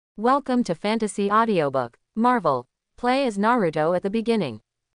Welcome to Fantasy Audiobook. Marvel. Play as Naruto at the beginning.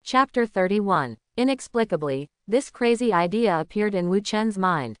 Chapter 31. Inexplicably, this crazy idea appeared in Wu Chen's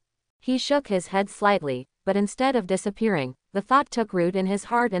mind. He shook his head slightly, but instead of disappearing, the thought took root in his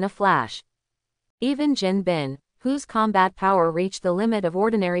heart in a flash. Even Jin Bin, whose combat power reached the limit of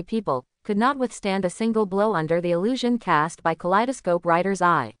ordinary people, could not withstand a single blow under the illusion cast by Kaleidoscope Rider's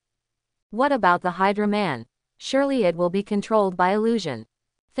eye. What about the Hydra Man? Surely it will be controlled by illusion.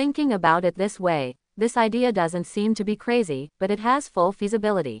 Thinking about it this way, this idea doesn't seem to be crazy, but it has full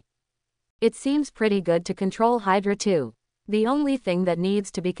feasibility. It seems pretty good to control Hydra too. The only thing that needs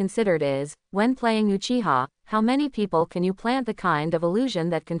to be considered is, when playing Uchiha, how many people can you plant the kind of illusion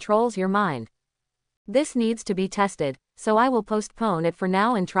that controls your mind? This needs to be tested, so I will postpone it for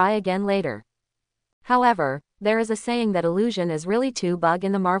now and try again later. However, there is a saying that illusion is really too big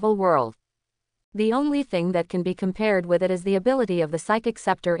in the Marvel world. The only thing that can be compared with it is the ability of the psychic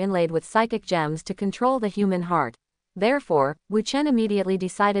scepter inlaid with psychic gems to control the human heart. Therefore, Wu Chen immediately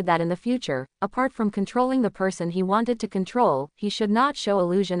decided that in the future, apart from controlling the person he wanted to control, he should not show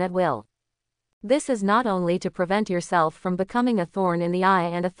illusion at will. This is not only to prevent yourself from becoming a thorn in the eye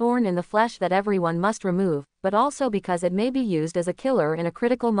and a thorn in the flesh that everyone must remove, but also because it may be used as a killer in a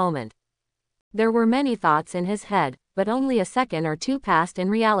critical moment. There were many thoughts in his head, but only a second or two passed in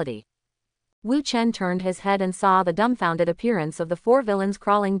reality. Wu Chen turned his head and saw the dumbfounded appearance of the four villains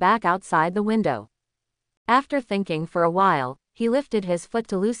crawling back outside the window. After thinking for a while, he lifted his foot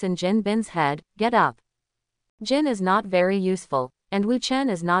to loosen Jin Bin's head. Get up. Jin is not very useful, and Wu Chen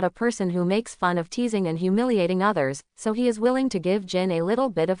is not a person who makes fun of teasing and humiliating others, so he is willing to give Jin a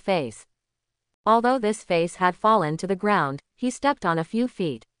little bit of face. Although this face had fallen to the ground, he stepped on a few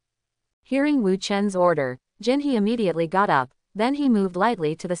feet. Hearing Wu Chen's order, Jin immediately got up. Then he moved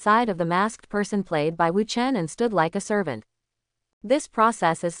lightly to the side of the masked person played by Wu Chen and stood like a servant. This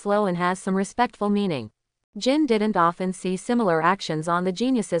process is slow and has some respectful meaning. Jin didn't often see similar actions on the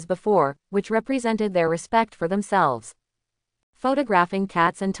geniuses before, which represented their respect for themselves. Photographing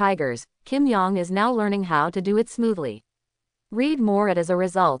cats and tigers, Kim Yong is now learning how to do it smoothly. Read more. As a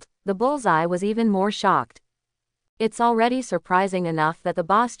result, the bullseye was even more shocked. It's already surprising enough that the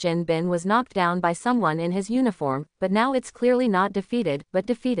boss Jin Bin was knocked down by someone in his uniform, but now it's clearly not defeated, but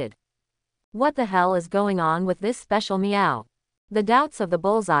defeated. What the hell is going on with this special meow? The doubts of the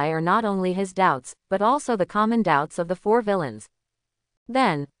bullseye are not only his doubts, but also the common doubts of the four villains.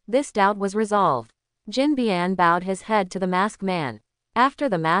 Then, this doubt was resolved. Jin Bian bowed his head to the masked man. After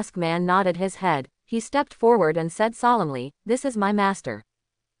the masked man nodded his head, he stepped forward and said solemnly, "This is my master.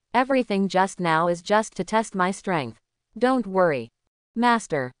 Everything just now is just to test my strength. Don't worry.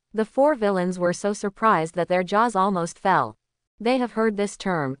 Master." The four villains were so surprised that their jaws almost fell. They have heard this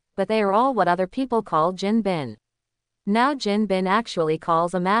term, but they are all what other people call Jin Bin. Now Jin Bin actually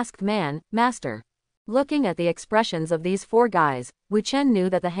calls a masked man, master. Looking at the expressions of these four guys, Wu Chen knew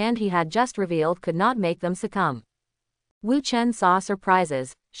that the hand he had just revealed could not make them succumb. Wu Chen saw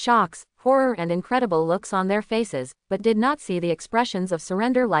surprises, shocks, horror and incredible looks on their faces, but did not see the expressions of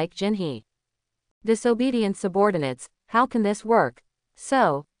surrender like Jin He. Disobedient subordinates, how can this work?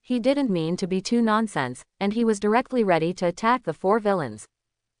 So, he didn't mean to be too nonsense, and he was directly ready to attack the four villains.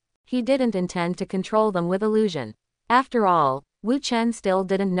 He didn't intend to control them with illusion. After all, Wu Chen still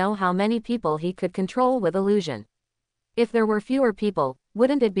didn't know how many people he could control with illusion. If there were fewer people,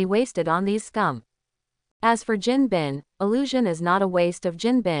 wouldn't it be wasted on these scum? As for Jin Bin, illusion is not a waste of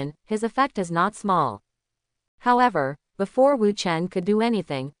Jin Bin, his effect is not small. However, before Wu Chen could do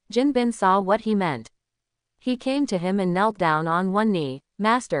anything, Jin Bin saw what he meant. He came to him and knelt down on one knee.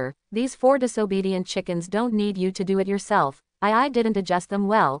 "Master, these four disobedient chickens don't need you to do it yourself. I didn't adjust them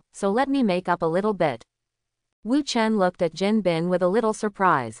well, so let me make up a little bit." Wu Chen looked at Jin Bin with a little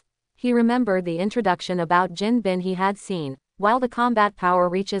surprise. He remembered the introduction about Jin Bin he had seen. While the combat power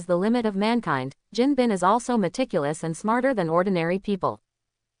reaches the limit of mankind, Jin Bin is also meticulous and smarter than ordinary people.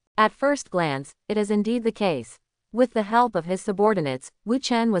 At first glance, it is indeed the case. With the help of his subordinates, Wu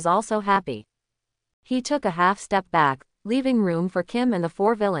Chen was also happy. He took a half step back, leaving room for Kim and the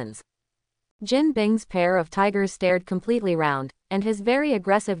four villains. Jin Bing's pair of tigers stared completely round, and his very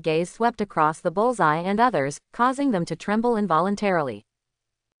aggressive gaze swept across the bullseye and others, causing them to tremble involuntarily.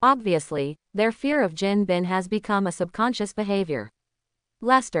 Obviously, their fear of Jin Bin has become a subconscious behavior.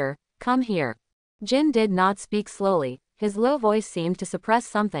 "Lester, come here." Jin did not speak slowly, his low voice seemed to suppress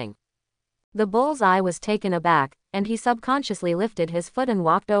something. The bullseye was taken aback, and he subconsciously lifted his foot and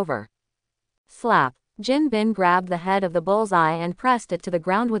walked over. Slap. Jin Bin grabbed the head of the bullseye and pressed it to the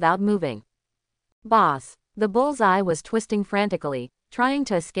ground without moving. "Boss." The bullseye was twisting frantically, trying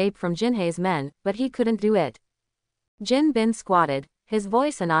to escape from Jinhei's men, but he couldn't do it. Jin Bin squatted, His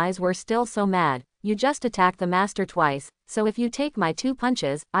voice and eyes were still so mad. You just attacked the master twice, so if you take my 2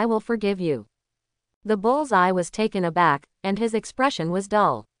 punches, I will forgive you. The bullseye was taken aback, and his expression was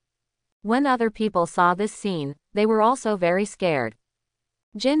dull. When other people saw this scene, they were also very scared.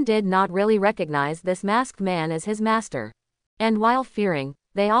 Jin did not really recognize this masked man as his master. And while fearing,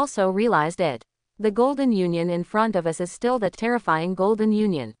 they also realized it. The Golden Union in front of us is still the terrifying Golden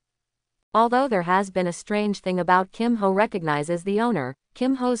Union. Although there has been a strange thing about Kim Ho recognizes the owner,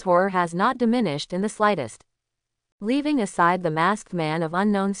 Kim Ho's horror has not diminished in the slightest. Leaving aside the masked man of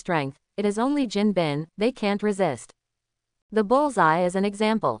unknown strength, it is only Jin Bin they can't resist. The bullseye is an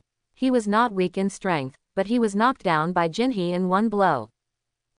example. He was not weak in strength, but he was knocked down by Jin He in one blow.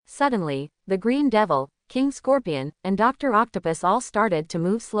 Suddenly, the Green Devil, King Scorpion, and Dr. Octopus all started to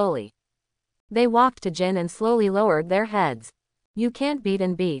move slowly. They walked to Jin and slowly lowered their heads. You can't beat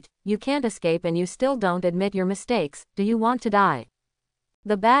and beat, you can't escape and you still don't admit your mistakes, do you want to die?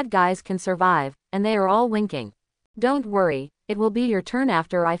 The bad guys can survive, and they are all winking. Don't worry, it will be your turn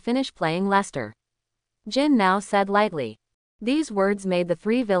after I finish playing Lester. Jin now said lightly. These words made the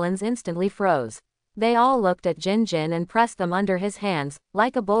 3 villains instantly froze. They all looked at Jin and pressed them under his hands,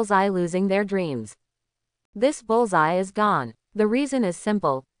 like a bullseye losing their dreams. This bullseye is gone. The reason is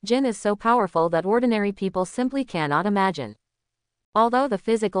simple, Jin is so powerful that ordinary people simply cannot imagine. Although the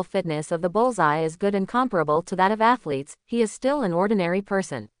physical fitness of the bullseye is good and comparable to that of athletes, he is still an ordinary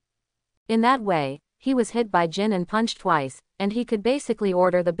person. In that way, he was hit by Jin and punched twice, and he could basically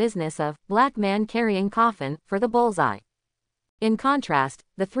order the business of black man carrying coffin for the bullseye. In contrast,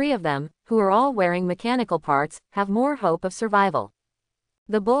 the 3 of them, who are all wearing mechanical parts, have more hope of survival.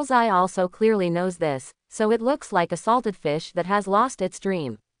 The bullseye also clearly knows this, so it looks like a salted fish that has lost its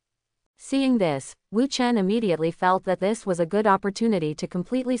dream. Seeing this, Wu Chen immediately felt that this was a good opportunity to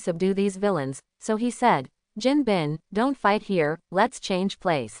completely subdue these villains, so he said, Jin Bin, don't fight here, let's change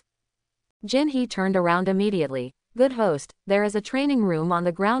place. Jin He turned around immediately. Good host, there is a training room on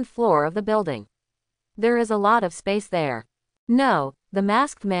the ground floor of the building. There is a lot of space there. No, the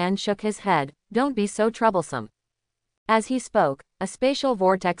masked man shook his head, don't be so troublesome. As he spoke, a spatial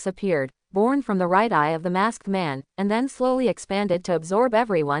vortex appeared, born from the right eye of the masked man, and then slowly expanded to absorb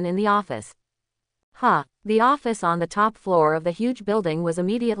everyone in the office. The office on the top floor of the huge building was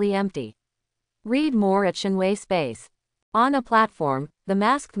immediately empty. Read more at Shenwei Space. On a platform, the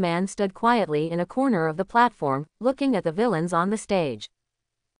masked man stood quietly in a corner of the platform, looking at the villains on the stage.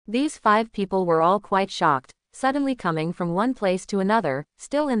 These 5 people were all quite shocked, suddenly coming from one place to another,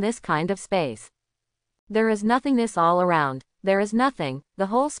 still in this kind of space. There is nothingness all around, there is nothing, the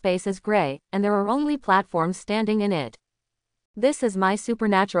whole space is gray, and there are only platforms standing in it. This is my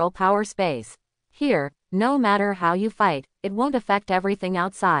supernatural power space. Here, no matter how you fight, it won't affect everything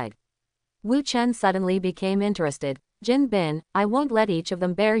outside. Wu Chen suddenly became interested. Jin Bin, I won't let each of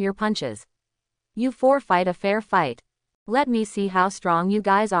them bear your punches. You 4 fight a fair fight. Let me see how strong you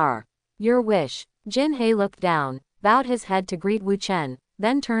guys are. Your wish. Jin He looked down, bowed his head to greet Wu Chen,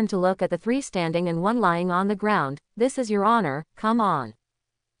 then turned to look at the 3 standing and 1 lying on the ground. This is your honor, come on.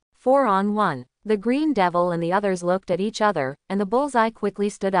 4 on 1. The Green Devil and the others looked at each other, and the bullseye quickly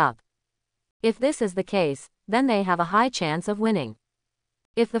stood up. If this is the case, then they have a high chance of winning.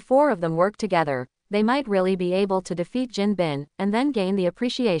 If the 4 of them work together, they might really be able to defeat Jin Bin, and then gain the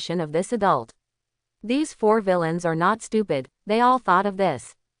appreciation of this adult. These 4 villains are not stupid, they all thought of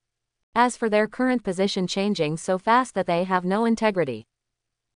this. As for their current position changing so fast that they have no integrity.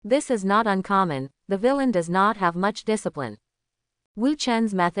 This is not uncommon, the villain does not have much discipline. Wu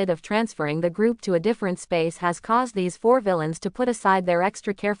Chen's method of transferring the group to a different space has caused these 4 villains to put aside their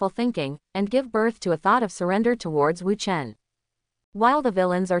extra careful thinking, and give birth to a thought of surrender towards Wu Chen. While the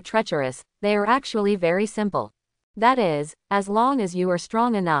villains are treacherous, they are actually very simple. That is, as long as you are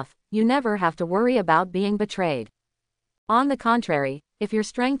strong enough, you never have to worry about being betrayed. On the contrary, if your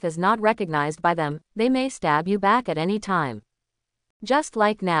strength is not recognized by them, they may stab you back at any time. Just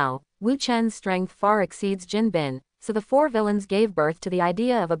like now, Wu Chen's strength far exceeds Jin Bin, so the 4 villains gave birth to the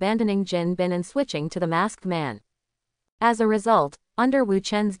idea of abandoning Jin Bin and switching to the masked man. As a result, under Wu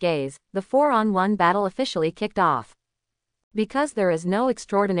Chen's gaze, the 4-on-1 battle officially kicked off. Because there is no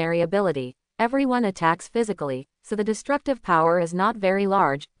extraordinary ability, everyone attacks physically, so the destructive power is not very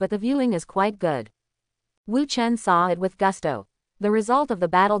large, but the viewing is quite good. Wu Chen saw it with gusto. The result of the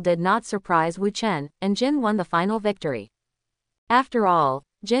battle did not surprise Wu Chen, and Jin won the final victory. After all,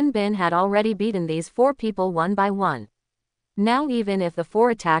 Jin Bin had already beaten these 4 people one by one. Now even if the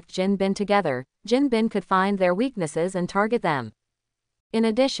 4 attacked Jin Bin together, Jin Bin could find their weaknesses and target them. In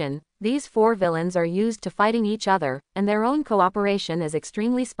addition, these 4 villains are used to fighting each other, and their own cooperation is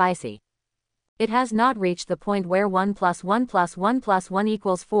extremely spicy. It has not reached the point where 1 plus 1 plus 1 plus 1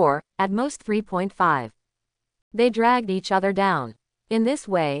 equals 4, at most 3.5. They dragged each other down. In this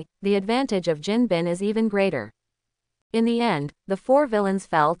way, the advantage of Jin Bin is even greater. In the end, the four villains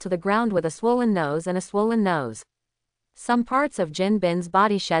fell to the ground with a swollen nose and a swollen nose. Some parts of Jin Bin's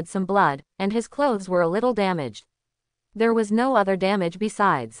body shed some blood, and his clothes were a little damaged. There was no other damage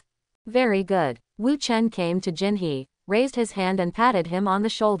besides. Very good. Wu Chen came to Jin He, raised his hand and patted him on the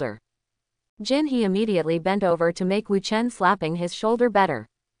shoulder. Jin He immediately bent over to make Wu Chen slapping his shoulder better.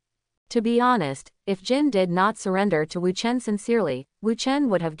 To be honest, if Jin did not surrender to Wu Chen sincerely, Wu Chen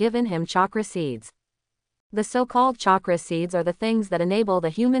would have given him chakra seeds. The so-called chakra seeds are the things that enable the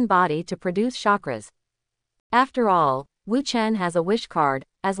human body to produce chakras. After all, Wu Chen has a wish card.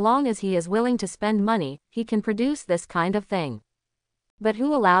 As long as he is willing to spend money, he can produce this kind of thing. But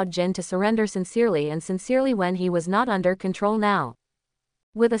who allowed Jin to surrender sincerely when he was not under control now?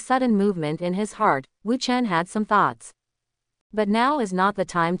 With a sudden movement in his heart, Wu Chen had some thoughts. But now is not the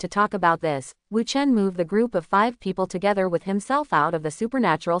time to talk about this. Wu Chen moved the group of 5 people together with himself out of the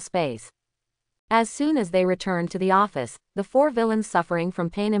supernatural space. As soon as they returned to the office, the 4 villains suffering from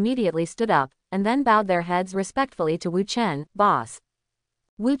pain immediately stood up, and then bowed their heads respectfully to Wu Chen, boss.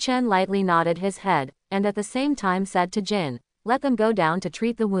 Wu Chen lightly nodded his head, and at the same time said to Jin, let them go down to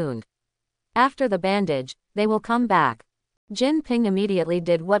treat the wound. After the bandage, they will come back. Jin Ping immediately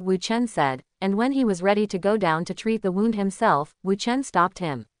did what Wu Chen said, and when he was ready to go down to treat the wound himself, Wu Chen stopped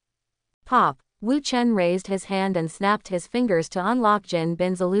him. Pop! Wu Chen raised his hand and snapped his fingers to unlock Jin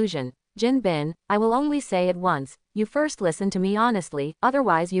Bin's illusion. Jin Bin, I will only say it once, you first listen to me honestly,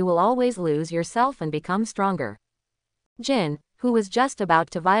 otherwise you will always lose yourself and become stronger. Jin, who was just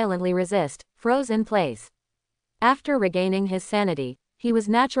about to violently resist, froze in place. After regaining his sanity, he was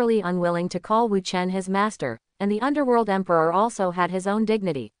naturally unwilling to call Wu Chen his master, and the Underworld Emperor also had his own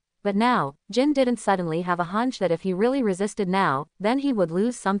dignity. But now, Jin didn't suddenly have a hunch that if he really resisted now, then he would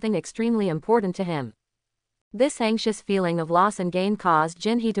lose something extremely important to him. This anxious feeling of loss and gain caused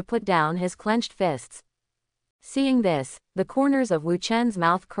Jin He to put down his clenched fists. Seeing this, the corners of Wu Chen's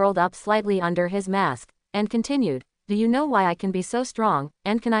mouth curled up slightly under his mask, and continued, do you know why I can be so strong,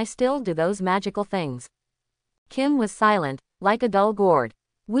 and can I still do those magical things? Kim was silent, like a dull gourd.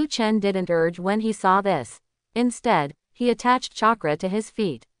 Wu Chen didn't urge when he saw this. Instead, he attached chakra to his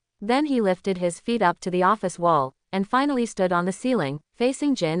feet. Then he lifted his feet up to the office wall, and finally stood on the ceiling,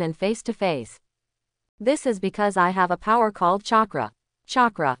 facing Jin and face to face. This is because I have a power called chakra.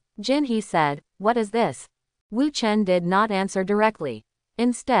 Chakra. Jin He said, what is this? Wu Chen did not answer directly.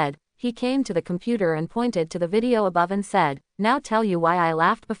 Instead, he came to the computer and pointed to the video above and said, now tell you why I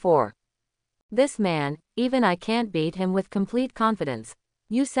laughed before. This man, even I can't beat him with complete confidence.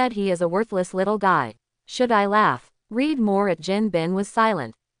 You said he is a worthless little guy. Should I laugh? Read more at Jin Bin was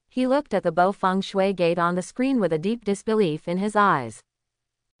silent. He looked at the Bo Feng Shui gate on the screen with a deep disbelief in his eyes.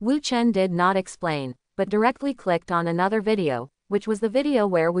 Wu Chen did not explain, but directly clicked on another video, which was the video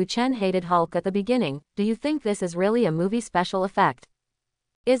where Wu Chen hated Hulk at the beginning. Do you think this is really a movie special effect?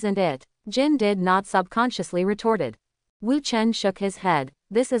 Isn't it? Jin did not subconsciously retorted. Wu Chen shook his head.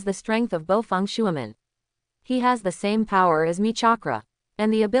 This is the strength of Bo Feng Shuiman. He has the same power as me chakra.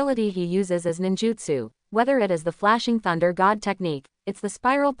 And the ability he uses is ninjutsu. Whether it is the flashing thunder god technique, it's the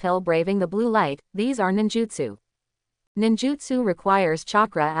spiral pill braving the blue light, these are ninjutsu. Ninjutsu requires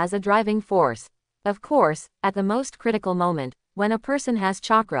chakra as a driving force. Of course, at the most critical moment, when a person has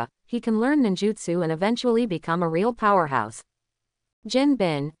chakra, he can learn ninjutsu and eventually become a real powerhouse. Jin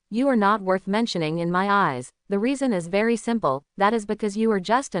Bin, you are not worth mentioning in my eyes. The reason is very simple, that is because you are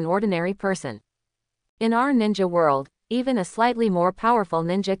just an ordinary person. In our ninja world, even a slightly more powerful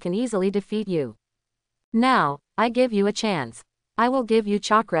ninja can easily defeat you. Now, I give you a chance. I will give you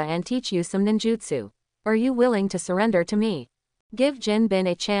chakra and teach you some ninjutsu. Are you willing to surrender to me? Give Jin Bin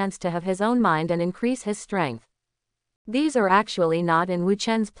a chance to have his own mind and increase his strength. These are actually not in Wu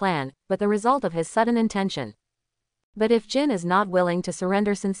Chen's plan, but the result of his sudden intention. But if Jin is not willing to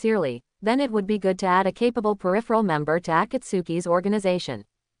surrender sincerely, then it would be good to add a capable peripheral member to Akatsuki's organization.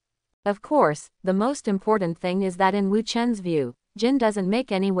 Of course, the most important thing is that in Wu Chen's view, Jin doesn't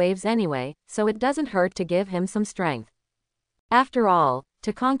make any waves anyway, so it doesn't hurt to give him some strength. After all,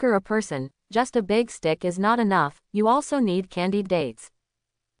 to conquer a person, just a big stick is not enough, you also need candied dates.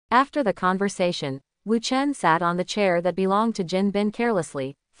 After the conversation, Wu Chen sat on the chair that belonged to Jin Bin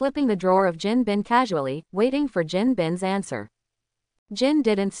carelessly, flipping the drawer of Jin Bin casually, waiting for Jin Bin's answer. Jin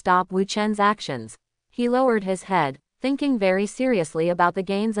didn't stop Wu Chen's actions. He lowered his head, thinking very seriously about the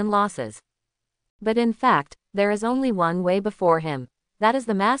gains and losses. But in fact, there is only one way before him. That is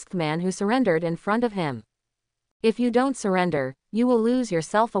the masked man who surrendered in front of him. If you don't surrender, you will lose your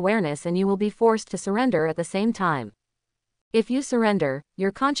self-awareness and you will be forced to surrender at the same time. If you surrender,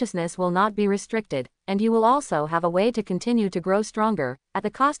 your consciousness will not be restricted, and you will also have a way to continue to grow stronger, at the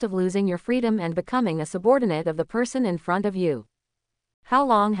cost of losing your freedom and becoming a subordinate of the person in front of you. How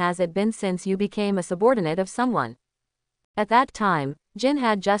long has it been since you became a subordinate of someone? At that time, Jin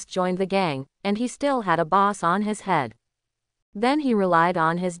had just joined the gang, and he still had a boss on his head. Then he relied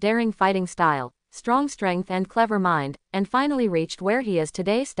on his daring fighting style, strong strength and clever mind, and finally reached where he is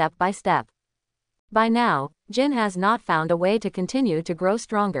today step by step. By now, Jin has not found a way to continue to grow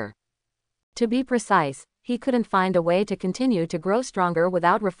stronger. To be precise, he couldn't find a way to continue to grow stronger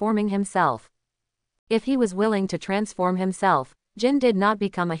without reforming himself. If he was willing to transform himself, Jin did not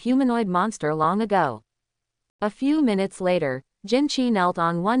become a humanoid monster long ago. A few minutes later, Jin Chi knelt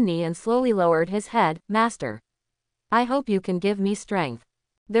on one knee and slowly lowered his head. Master, I hope you can give me strength.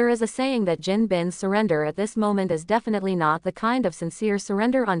 There is a saying that Jin Bin's surrender at this moment is definitely not the kind of sincere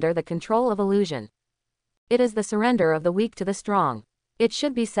surrender under the control of illusion. It is the surrender of the weak to the strong. It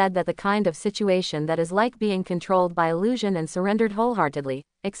should be said that the kind of situation that is like being controlled by illusion and surrendered wholeheartedly,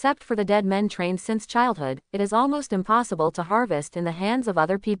 except for the dead men trained since childhood, it is almost impossible to harvest in the hands of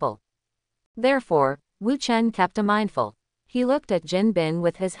other people. Therefore, Wu Chen kept a mindful. He looked at Jin Bin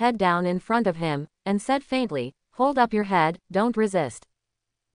with his head down in front of him, and said faintly, "Hold up your head, don't resist."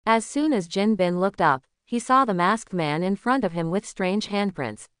 As soon as Jin Bin looked up, he saw the masked man in front of him with strange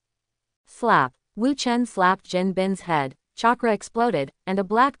handprints. Slap! Wu Chen slapped Jin Bin's head, chakra exploded, and a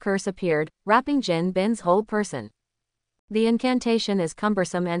black curse appeared, wrapping Jin Bin's whole person. The incantation is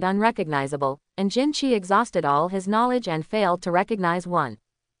cumbersome and unrecognizable, and Jin Chi exhausted all his knowledge and failed to recognize one.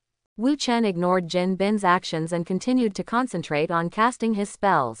 Wu Chen ignored Jin Bin's actions and continued to concentrate on casting his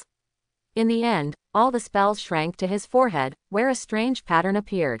spells. In the end, all the spells shrank to his forehead, where a strange pattern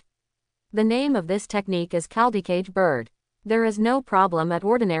appeared. The name of this technique is Caldicage Bird. There is no problem at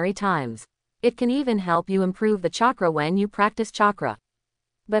ordinary times. It can even help you improve the chakra when you practice chakra.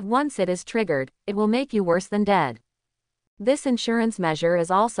 But once it is triggered, it will make you worse than dead. This insurance measure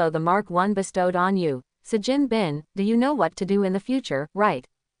is also the Mark I bestowed on you, so Jin Bin, do you know what to do in the future, right?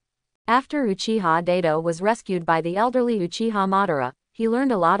 After Uchiha Dado was rescued by the elderly Uchiha Madara, he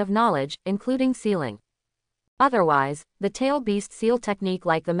learned a lot of knowledge, including sealing. Otherwise, the tail beast seal technique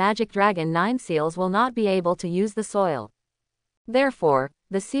like the magic dragon 9 seals will not be able to use the soil. Therefore,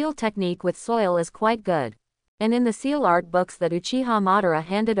 the seal technique with soil is quite good. And in the seal art books that Uchiha Madara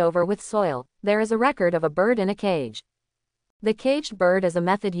handed over with soil, there is a record of a bird in a cage. The caged bird is a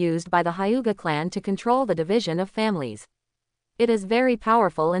method used by the Hyuga clan to control the division of families. It is very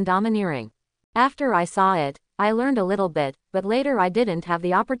powerful and domineering. After I saw it, I learned a little bit, but later I didn't have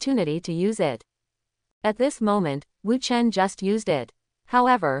the opportunity to use it. At this moment, Wu Chen just used it.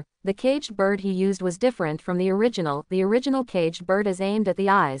 However, the caged bird he used was different from the original. The original caged bird is aimed at the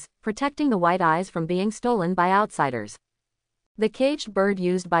eyes, protecting the white eyes from being stolen by outsiders. The caged bird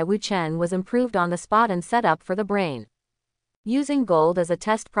used by Wu Chen was improved on the spot and set up for the brain. Using gold as a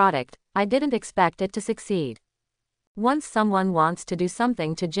test product, I didn't expect it to succeed. Once someone wants to do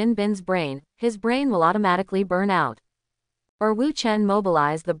something to Jin Bin's brain, his brain will automatically burn out. Or Wu Chen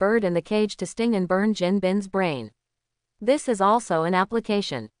mobilized the bird in the cage to sting and burn Jin Bin's brain. This is also an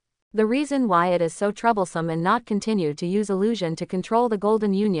application. The reason why it is so troublesome and not continue to use illusion to control the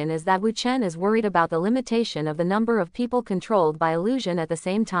Golden Union is that Wu Chen is worried about the limitation of the number of people controlled by illusion at the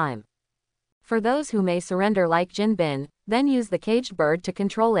same time. For those who may surrender like Jin Bin, then use the caged bird to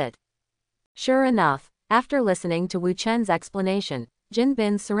control it. Sure enough, after listening to Wu Chen's explanation, Jin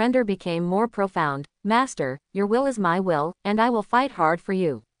Bin's surrender became more profound. Master, your will is my will, and I will fight hard for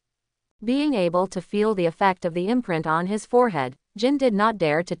you. Being able to feel the effect of the imprint on his forehead, Jin did not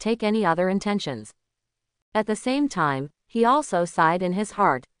dare to take any other intentions. At the same time, he also sighed in his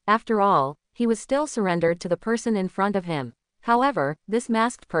heart. After all, he was still surrendered to the person in front of him. However, this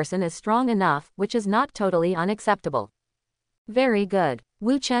masked person is strong enough, which is not totally unacceptable. Very good.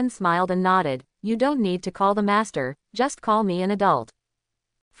 Wu Chen smiled and nodded. You don't need to call the master, just call me an adult.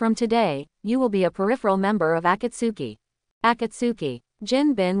 From today, you will be a peripheral member of Akatsuki. Akatsuki.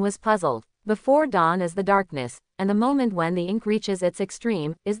 Jin Bin was puzzled. Before dawn is the darkness, and the moment when the ink reaches its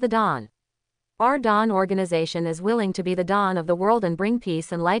extreme, is the dawn. Our dawn organization is willing to be the dawn of the world and bring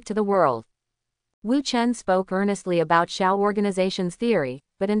peace and light to the world. Wu Chen spoke earnestly about Shao organization's theory,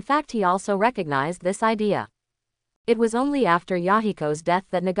 but in fact he also recognized this idea. It was only after Yahiko's death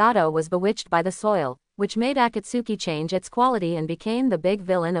that Nagato was bewitched by the soil, which made Akatsuki change its quality and became the big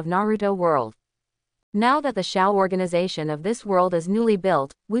villain of Naruto world. Now that the Shao organization of this world is newly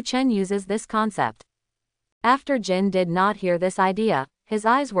built, Wu Chen uses this concept. After Jin did not hear this idea, his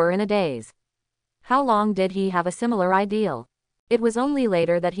eyes were in a daze. How long did he have a similar ideal? It was only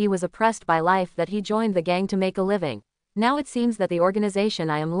later that he was oppressed by life that he joined the gang to make a living. Now it seems that the organization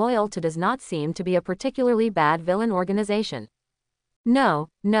I am loyal to does not seem to be a particularly bad villain organization. No,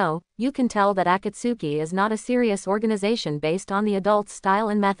 you can tell that Akatsuki is not a serious organization based on the adult's style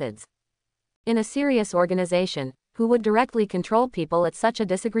and methods. In a serious organization, who would directly control people at such a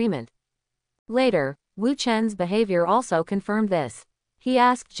disagreement? Later, Wu Chen's behavior also confirmed this. He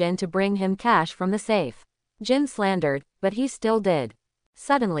asked Jin to bring him cash from the safe. Jin slandered, but he still did.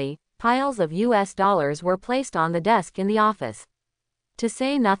 Suddenly, piles of US dollars were placed on the desk in the office. To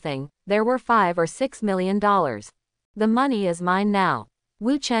say nothing, there were $5 or $6 million. The money is mine now.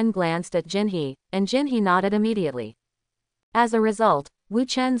 Wu Chen glanced at Jinhee, and Jinhee nodded immediately. As a result, Wu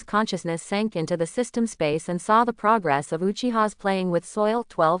Chen's consciousness sank into the system space and saw the progress of Uchiha's playing with soil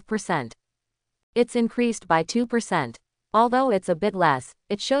 12%. It's increased by 2%. Although it's a bit less,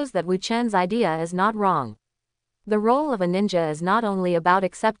 it shows that Wu Chen's idea is not wrong. The role of a ninja is not only about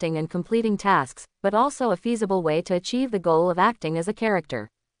accepting and completing tasks, but also a feasible way to achieve the goal of acting as a character.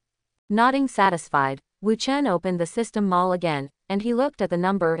 Nodding satisfied, Wu Chen opened the system mall again, and he looked at the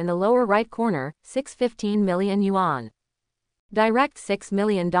number in the lower right corner, 615 million yuan. Direct $6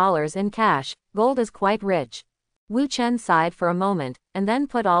 million in cash. Gold is quite rich. Wu Chen sighed for a moment, and then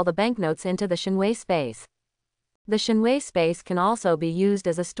put all the banknotes into the Shenwei space. The Shenwei space can also be used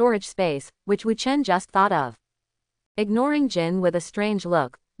as a storage space, which Wu Chen just thought of. Ignoring Jin with a strange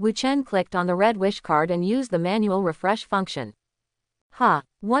look, Wu Chen clicked on the red wish card and used the manual refresh function.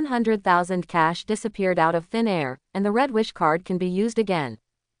 100,000 cash disappeared out of thin air, and the red wish card can be used again.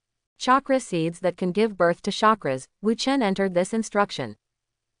 Chakra seeds that can give birth to chakras. Wu Chen entered this instruction.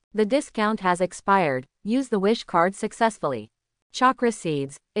 The discount has expired. Use the wish card successfully. Chakra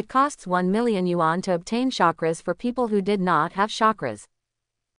seeds. It costs 1 million yuan to obtain chakras for people who did not have chakras.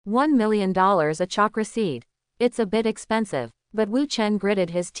 $1 million a chakra seed. It's a bit expensive, but Wu Chen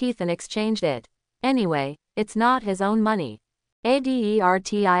gritted his teeth and exchanged it. Anyway, it's not his own money.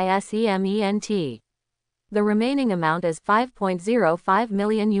 Adertisement. The remaining amount is 5.05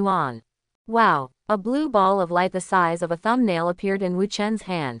 million yuan. Wow, a blue ball of light the size of a thumbnail appeared in Wu Chen's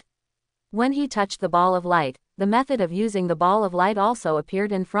hand. When he touched the ball of light, the method of using the ball of light also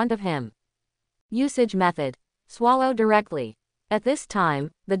appeared in front of him. Usage method. Swallow directly. At this time,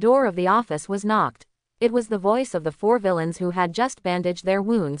 the door of the office was knocked. It was the voice of the 4 villains who had just bandaged their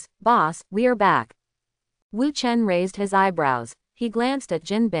wounds. Boss, we're back. Wu Chen raised his eyebrows. He glanced at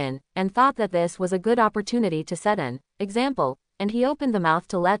Jin Bin, and thought that this was a good opportunity to set an example, and he opened the mouth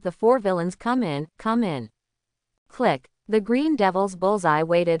to let the 4 villains come in. Click. The green devil's bullseye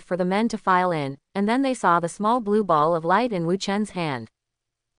waited for the men to file in, and then they saw the small blue ball of light in Wu Chen's hand.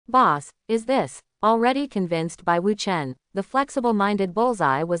 Boss, is this? Already convinced by Wu Chen, the flexible-minded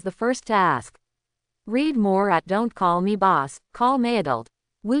bullseye was the first to ask. Read more at Don't Call Me Boss, Call Me Adult.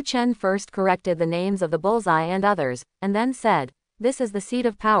 Wu Chen first corrected the names of the bullseye and others, and then said, this is the seed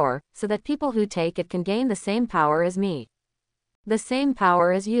of power, so that people who take it can gain the same power as me. The same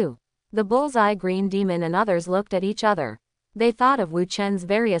power as you. The bullseye green demon and others looked at each other. They thought of Wu Chen's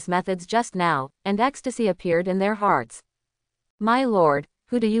various methods just now, and ecstasy appeared in their hearts. My lord,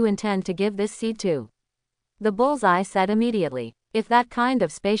 who do you intend to give this seed to? The bullseye said immediately. If that kind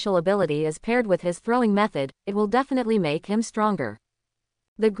of spatial ability is paired with his throwing method, it will definitely make him stronger.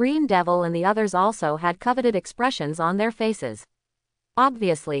 The green devil and the others also had coveted expressions on their faces.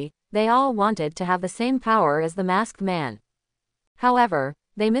 Obviously, they all wanted to have the same power as the masked man. However,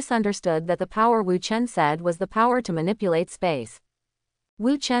 they misunderstood that the power Wu Chen said was the power to manipulate space.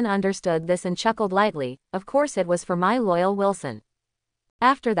 Wu Chen understood this and chuckled lightly. Of course it was for my loyal Wilson.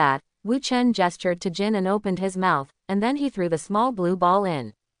 After that, Wu Chen gestured to Jin and opened his mouth, and then he threw the small blue ball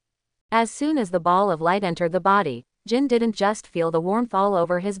in. As soon as the ball of light entered the body, Jin didn't just feel the warmth all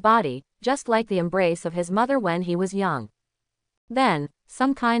over his body, just like the embrace of his mother when he was young. Then,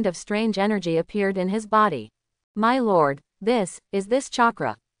 some kind of strange energy appeared in his body. My lord, this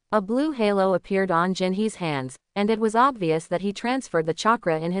chakra. A blue halo appeared on Jinhee's hands, and it was obvious that he transferred the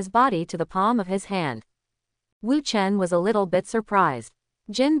chakra in his body to the palm of his hand. Wu Chen was a little bit surprised.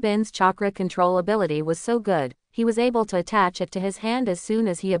 Jin Bin's chakra control ability was so good, he was able to attach it to his hand as soon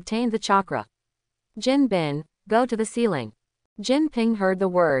as he obtained the chakra. Jin Bin, go to the ceiling. Jin Ping heard the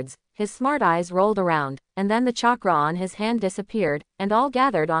words, his smart eyes rolled around, and then the chakra on his hand disappeared, and all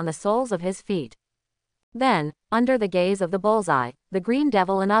gathered on the soles of his feet. Then, under the gaze of the bullseye, the green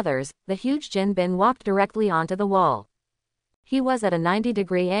devil and others, the huge Jin Bin walked directly onto the wall. He was at a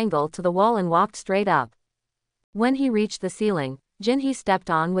 90-degree angle to the wall and walked straight up. When he reached the ceiling, Jinhee stepped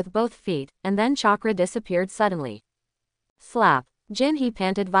on with both feet, and then chakra disappeared suddenly. Slap! Jinhee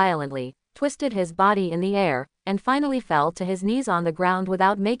panted violently, twisted his body in the air, and finally fell to his knees on the ground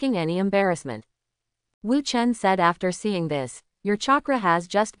without making any embarrassment. Wu Chen said after seeing this, "Your chakra has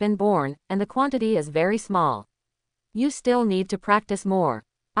just been born, and the quantity is very small. You still need to practice more.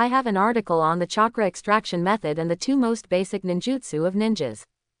 I have an article on the chakra extraction method and the 2 most basic ninjutsu of ninjas.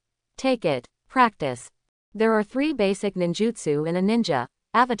 Take it, practice." There are 3 basic ninjutsu in a ninja: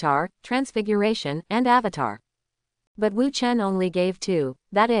 Avatar, Transfiguration, and Avatar. But Wu Chen only gave 2,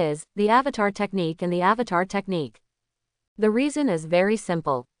 that is, the Avatar technique and the Avatar technique. The reason is very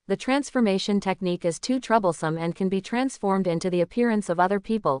simple. The transformation technique is too troublesome and can be transformed into the appearance of other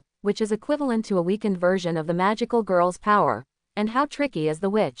people, which is equivalent to a weakened version of the magical girl's power. And how tricky is the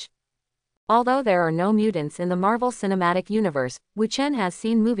witch? Although there are no mutants in the Marvel Cinematic Universe, Wu Chen has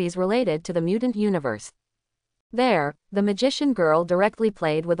seen movies related to the mutant universe. There, the magician girl directly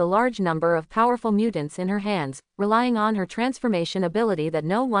played with a large number of powerful mutants in her hands, relying on her transformation ability that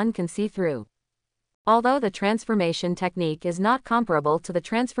no one can see through. Although the transformation technique is not comparable to the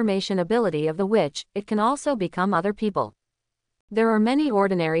transformation ability of the witch, it can also become other people. There are many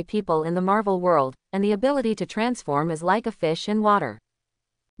ordinary people in the Marvel world, and the ability to transform is like a fish in water.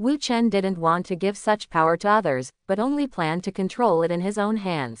 Wu Chen didn't want to give such power to others, but only planned to control it in his own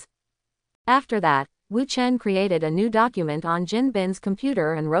hands. After that, Wu Chen created a new document on Jin Bin's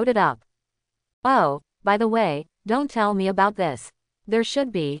computer and wrote it up. "Oh, by the way, don't tell me about this. There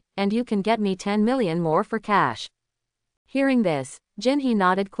should be, and you can get me 10 million more for cash." Hearing this, Jin He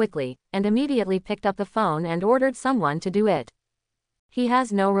nodded quickly, and immediately picked up the phone and ordered someone to do it. He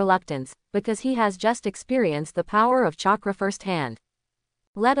has no reluctance, because he has just experienced the power of chakra firsthand.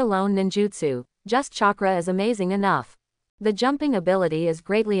 Let alone ninjutsu, just chakra is amazing enough. The jumping ability is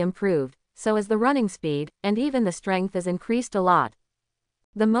greatly improved, so is the running speed, and even the strength is increased a lot.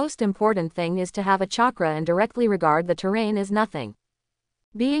 The most important thing is to have a chakra and directly regard the terrain is nothing.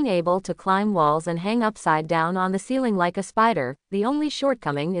 Being able to climb walls and hang upside down on the ceiling like a spider, the only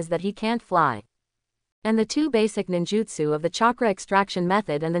shortcoming is that he can't fly. And the 2 basic ninjutsu of the chakra extraction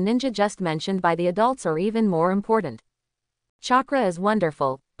method and the ninja just mentioned by the adults are even more important. Chakra is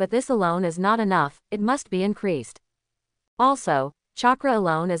wonderful, but this alone is not enough, it must be increased. Also, chakra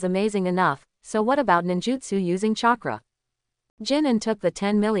alone is amazing enough, so what about ninjutsu using chakra? Jin took the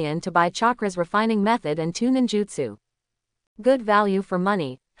 10 million to buy chakra's refining method and 2 ninjutsu. Good value for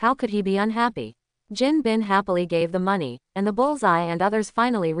money, how could he be unhappy? Jin Bin happily gave the money, and the bullseye and others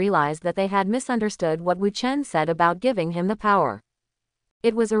finally realized that they had misunderstood what Wu Chen said about giving him the power.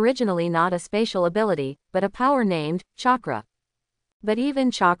 It was originally not a spatial ability, but a power named chakra. But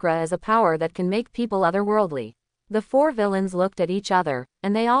even chakra is a power that can make people otherworldly. The 4 villains looked at each other,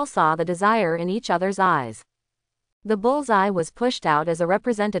 and they all saw the desire in each other's eyes. The bullseye was pushed out as a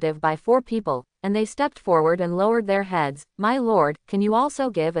representative by 4 people, and they stepped forward and lowered their heads. "My lord, can you also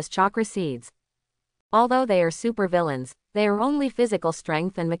give us chakra seeds?" Although they are supervillains, they are only physical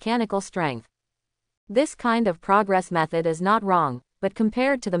strength and mechanical strength. This kind of progress method is not wrong, but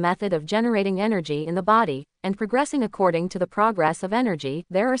compared to the method of generating energy in the body, and progressing according to the progress of energy,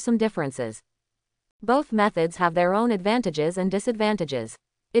 there are some differences. Both methods have their own advantages and disadvantages.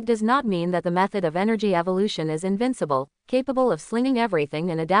 It does not mean that the method of energy evolution is invincible, capable of slinging everything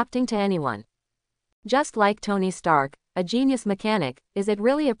and adapting to anyone. Just like Tony Stark, a genius mechanic, is it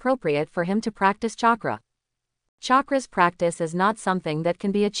really appropriate for him to practice chakra? Chakra's practice is not something that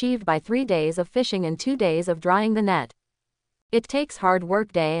can be achieved by 3 days of fishing and 2 days of drying the net. It takes hard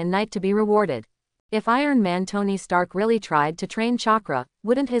work day and night to be rewarded. If Iron Man Tony Stark really tried to train chakra,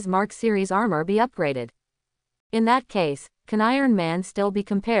 wouldn't his Mark series armor be upgraded? In that case, can Iron Man still be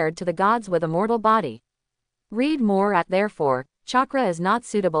compared to the gods with a mortal body? Read more at Therefore, chakra is not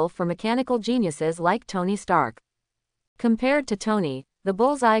suitable for mechanical geniuses like Tony Stark. Compared to Tony, the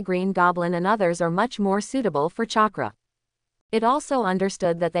Bullseye Green Goblin and others are much more suitable for chakra. It also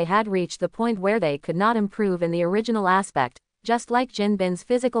understood that they had reached the point where they could not improve in the original aspect, just like Jin Bin's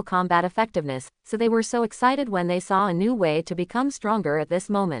physical combat effectiveness, so they were so excited when they saw a new way to become stronger at this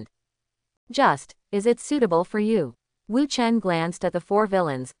moment. Is it suitable for you? Wu Chen glanced at the 4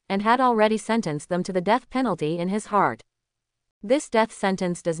 villains, and had already sentenced them to the death penalty in his heart. This death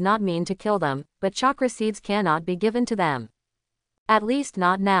sentence does not mean to kill them, but chakra seeds cannot be given to them. At least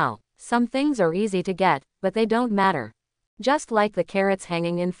not now. Some things are easy to get, but they don't matter. Just like the carrots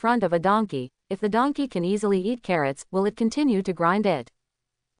hanging in front of a donkey, if the donkey can easily eat carrots, will it continue to grind it?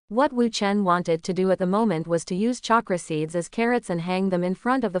 What Wu Chen wanted to do at the moment was to use chakra seeds as carrots and hang them in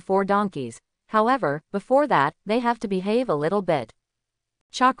front of the 4 donkeys. However, before that, they have to behave a little bit.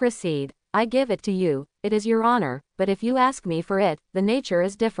 Chakra seed, I give it to you, it is your honor, but if you ask me for it, the nature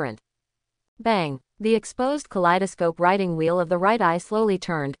is different. Bang! The exposed kaleidoscope writing wheel of the right eye slowly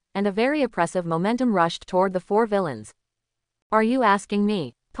turned, and a very oppressive momentum rushed toward the four villains. Are you asking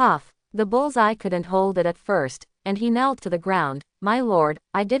me? Puff. The bullseye couldn't hold it at first, and he knelt to the ground. My lord,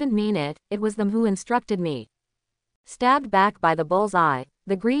 I didn't mean it, it was them who instructed me. Stabbed back by the bullseye,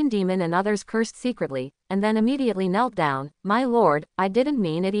 the green demon and others cursed secretly, and then immediately knelt down. My lord, I didn't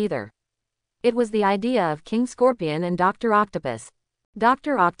mean it either. It was the idea of King Scorpion and Dr. Octopus.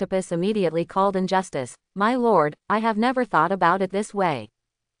 Dr. Octopus immediately called in justice. My lord, I have never thought about it this way.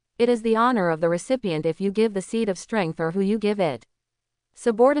 It is the honor of the recipient if you give the seed of strength or who you give it.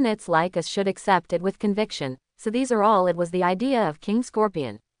 Subordinates like us should accept it with conviction, so these are all. It was the idea of King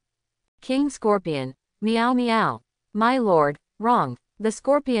Scorpion. King Scorpion. Meow meow. My lord, wrong. The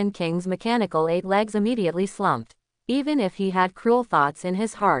Scorpion King's mechanical 8 legs immediately slumped. Even if he had cruel thoughts in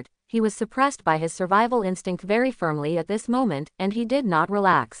his heart, he was suppressed by his survival instinct very firmly at this moment, and he did not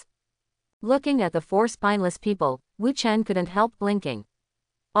relax. Looking at the 4 spineless people, Wu Chen couldn't help blinking.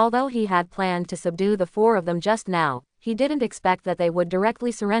 Although he had planned to subdue the 4 of them just now, he didn't expect that they would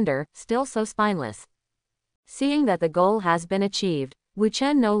directly surrender, still so spineless. Seeing that the goal has been achieved, Wu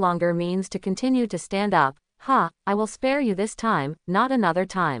Chen no longer means to continue to stand up. Ha, I will spare you this time, not another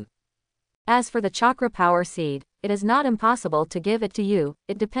time. As for the chakra power seed, it is not impossible to give it to you,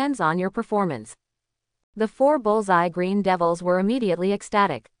 it depends on your performance. The 4 bullseye green devils were immediately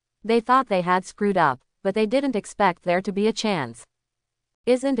ecstatic. They thought they had screwed up, but they didn't expect there to be a chance.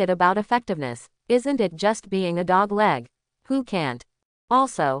 Isn't it about effectiveness? Isn't it just being a dog leg? Who can't?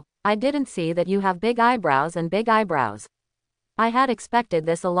 Also, I didn't see that you have big eyebrows and big eyebrows. I had expected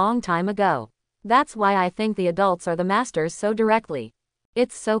this a long time ago. That's why I think the adults are the masters so directly.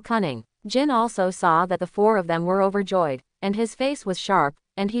 It's so cunning. Jin also saw that the 4 of them were overjoyed, and his face was sharp,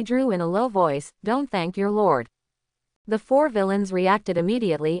 and he drew in a low voice, "Don't thank your lord." The 4 villains reacted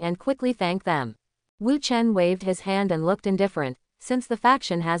immediately and quickly thanked them. Wu Chen waved his hand and looked indifferent. Since the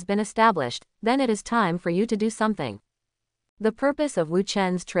faction has been established, then it is time for you to do something. The purpose of Wu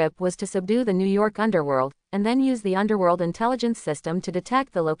Chen's trip was to subdue the New York underworld, and then use the underworld intelligence system to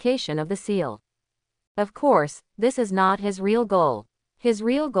detect the location of the seal. Of course, this is not his real goal. His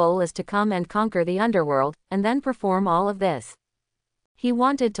real goal is to come and conquer the underworld, and then perform all of this. He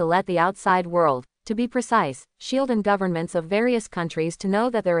wanted to let the outside world, to be precise, shield and governments of various countries to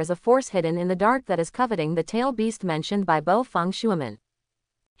know that there is a force hidden in the dark that is coveting the tail beast mentioned by Bo Feng Shuaman.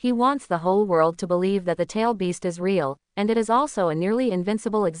 He wants the whole world to believe that the tail beast is real, and it is also a nearly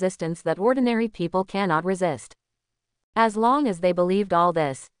invincible existence that ordinary people cannot resist. As long as they believed all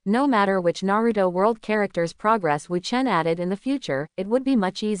this, no matter which Naruto world character's progress Wu Chen added in the future, it would be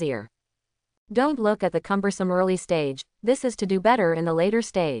much easier. Don't look at the cumbersome early stage, this is to do better in the later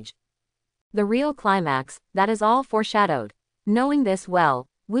stage. The real climax, that is all foreshadowed. Knowing this well,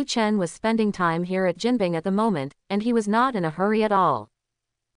 Wu Chen was spending time here at Jinbing at the moment, and he was not in a hurry at all.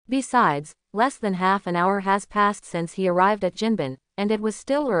 Besides, less than half an hour has passed since he arrived at Jinbin, and it was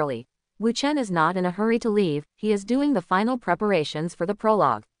still early. Wu Chen is not in a hurry to leave, he is doing the final preparations for the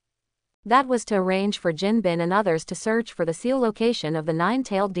prologue. That was to arrange for Jinbin and others to search for the seal location of the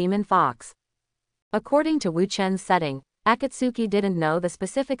 9-tailed demon fox. According to Wu Chen's setting, Akatsuki didn't know the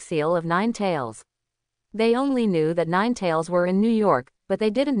specific seal of 9 tails. They only knew that 9 tails were in New York, but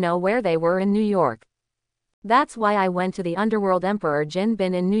they didn't know where they were in New York. That's why I went to the Underworld Emperor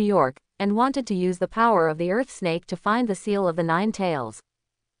Jinbin in New York, and wanted to use the power of the Earth Snake to find the seal of the 9 tails.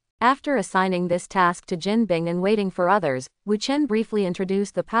 After assigning this task to Jinbing and waiting for others, Wu Chen briefly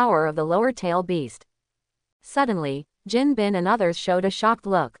introduced the power of the lower tail beast. Suddenly, Jinbin and others showed a shocked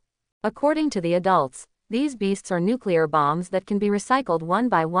look. According to the adults, these beasts are nuclear bombs that can be recycled one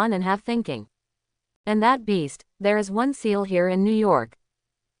by one and have thinking. And that beast, there is one seal here in New York.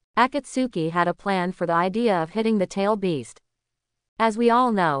 Akatsuki had a plan for the idea of hitting the tail beast. As we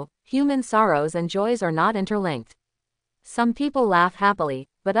all know, human sorrows and joys are not interlinked. Some people laugh happily,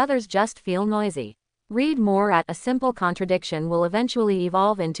 but others just feel noisy. Read more at A Simple Contradiction will eventually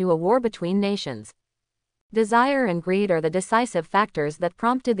evolve into a war between nations. Desire and greed are the decisive factors that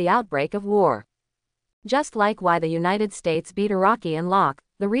prompted the outbreak of war. Just like why the United States beat Iraqi and Lok,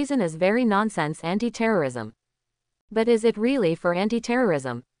 the reason is very nonsense anti-terrorism. But is it really for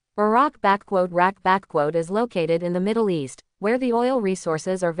anti-terrorism? Iraq is located in the Middle East, where the oil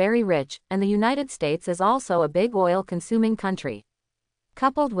resources are very rich, and the United States is also a big oil-consuming country.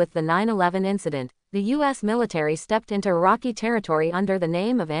 Coupled with the 9/11 incident, the U.S. military stepped into Iraqi territory under the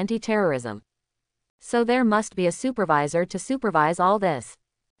name of anti-terrorism. So there must be a supervisor to supervise all this.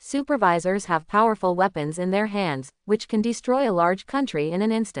 Supervisors have powerful weapons in their hands, which can destroy a large country in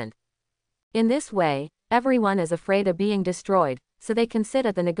an instant. In this way, everyone is afraid of being destroyed, so they can sit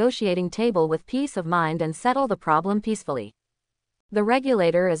at the negotiating table with peace of mind and settle the problem peacefully. The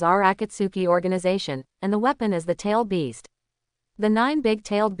regulator is our Akatsuki organization, and the weapon is the tail beast. The 9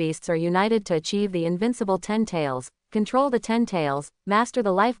 big-tailed beasts are united to achieve the invincible 10 tails, control the 10 tails, master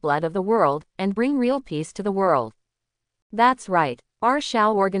the lifeblood of the world, and bring real peace to the world. That's right, our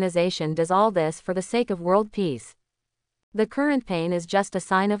Shao organization does all this for the sake of world peace. The current pain is just a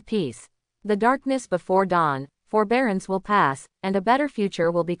sign of peace. The darkness before dawn, forbearance will pass, and a better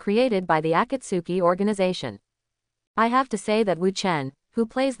future will be created by the Akatsuki organization. I have to say that Wu Chen, who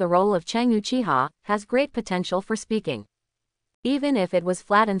plays the role of Cheng Uchiha, has great potential for speaking. Even if it was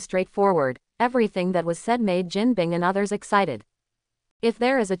flat and straightforward, everything that was said made Jin Bing and others excited. If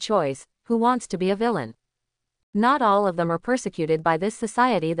there is a choice, who wants to be a villain? Not all of them are persecuted by this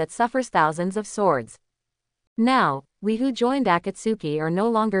society that suffers thousands of swords. Now, we who joined Akatsuki are no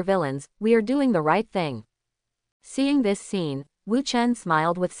longer villains, we are doing the right thing. Seeing this scene, Wu Chen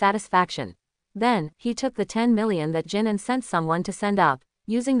smiled with satisfaction. Then, he took the 10 million that Jin and sent someone to send up,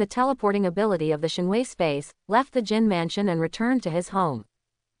 using the teleporting ability of the Shinwei space, left the Jin mansion and returned to his home.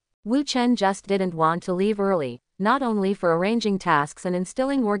 Wu Chen just didn't want to leave early, not only for arranging tasks and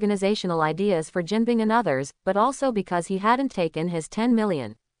instilling organizational ideas for Jinbing and others, but also because he hadn't taken his 10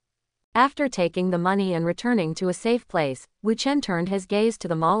 million. After taking the money and returning to a safe place, Wu Chen turned his gaze to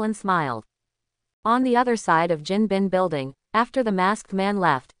the mall and smiled. On the other side of Jin Bin building, after the masked man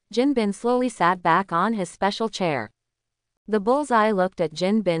left, Jin Bin slowly sat back on his special chair. The bullseye looked at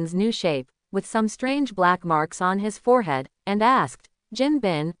Jin Bin's new shape, with some strange black marks on his forehead, and asked, Jin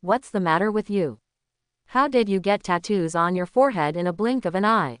Bin, what's the matter with you? How did you get tattoos on your forehead in a blink of an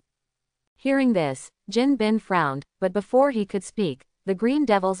eye? Hearing this, Jin Bin frowned, but before he could speak, the Green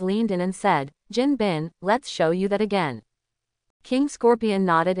Devils leaned in and said, Jin Bin, let's show you that again. King Scorpion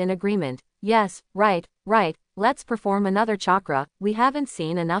nodded in agreement. Yes, right, let's perform another chakra, we haven't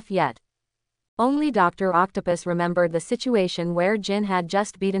seen enough yet. Only Dr. Octopus remembered the situation where Jin had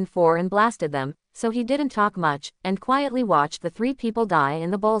just beaten 4 and blasted them, so he didn't talk much, and quietly watched the 3 people die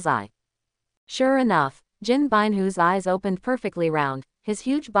in the bullseye. Sure enough, Jin Binhu's eyes opened perfectly round, his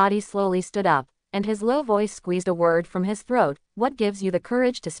huge body slowly stood up, and his low voice squeezed a word from his throat, what gives you the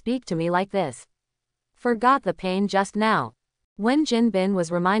courage to speak to me like this? Forgot the pain just now. When Jin Bin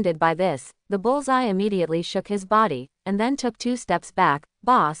was reminded by this, the bullseye immediately shook his body, and then took 2 steps back.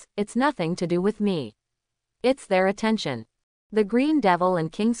 Boss, it's nothing to do with me. It's their attention. The Green Devil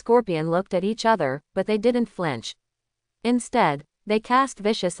and King Scorpion looked at each other, but they didn't flinch. Instead, they cast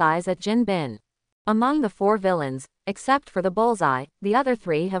vicious eyes at Jin Bin. Among the 4 villains, except for the bullseye, the other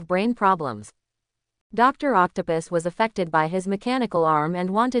 3 have brain problems. Dr. Octopus was affected by his mechanical arm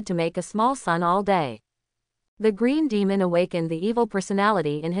and wanted to make a small sun all day. The Green Demon awakened the evil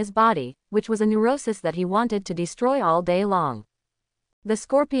personality in his body, which was a neurosis that he wanted to destroy all day long. The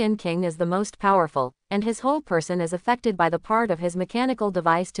Scorpion King is the most powerful, and his whole person is affected by the part of his mechanical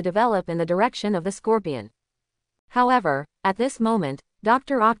device to develop in the direction of the Scorpion. However, at this moment,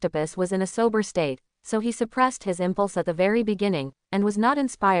 Dr. Octopus was in a sober state, so he suppressed his impulse at the very beginning, and was not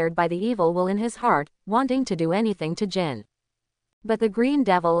inspired by the evil will in his heart, wanting to do anything to Jin. But the Green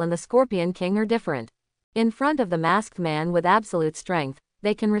Devil and the Scorpion King are different. In front of the masked man with absolute strength,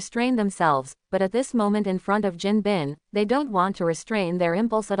 they can restrain themselves, but at this moment in front of Jin Bin, they don't want to restrain their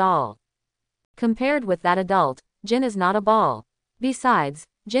impulse at all. Compared with that adult, Jin is not a ball. Besides,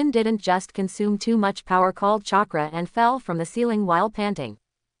 Jin didn't just consume too much power called chakra and fell from the ceiling while panting.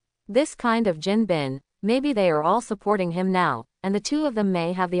 This kind of Jin Bin, maybe they are all supporting him now, and the 2 of them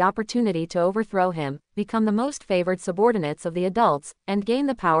may have the opportunity to overthrow him, become the most favored subordinates of the adults, and gain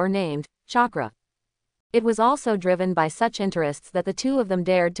the power named chakra. It was also driven by such interests that the 2 of them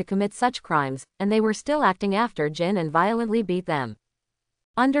dared to commit such crimes, and they were still acting after Jin and violently beat them.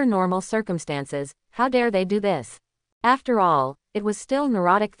 Under normal circumstances, how dare they do this? After all, it was still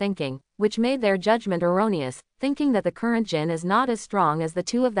neurotic thinking, which made their judgment erroneous, thinking that the current Jin is not as strong as the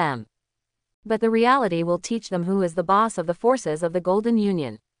 2 of them. But the reality will teach them who is the boss of the forces of the Golden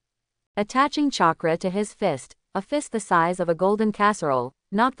Union. Attaching chakra to his fist, a fist the size of a golden casserole,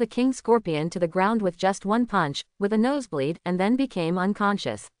 knocked the King Scorpion to the ground with just 1 punch, with a nosebleed, and then became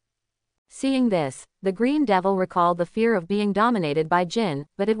unconscious. Seeing this, the Green Devil recalled the fear of being dominated by Jin,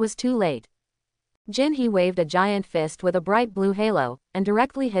 but it was too late. He waved a giant fist with a bright blue halo, and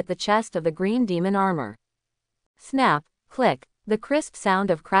directly hit the chest of the Green Demon armor. Snap, click, the crisp sound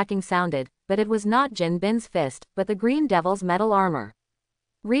of cracking sounded, but it was not Jin Bin's fist, but the Green Devil's metal armor.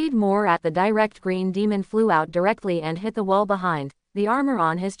 Read more at the direct Green Demon flew out directly and hit the wall behind. The armor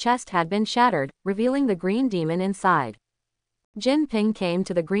on his chest had been shattered, revealing the Green Demon inside. Jin Ping came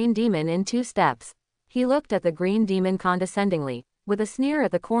to the Green Demon in 2 steps. He looked at the Green Demon condescendingly, with a sneer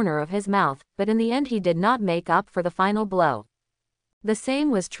at the corner of his mouth, but in the end he did not make up for the final blow. The same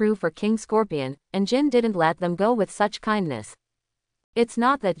was true for King Scorpion, and Jin didn't let them go with such kindness. It's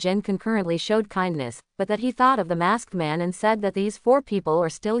not that Jin concurrently showed kindness, but that he thought of the masked man and said that these 4 people are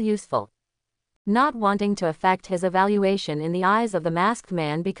still useful. Not wanting to affect his evaluation in the eyes of the masked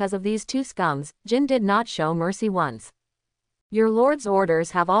man because of these 2 scums, Jin did not show mercy once. Your lord's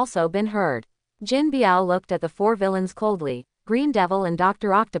orders have also been heard. Jin Biao looked at the 4 villains coldly. Green Devil and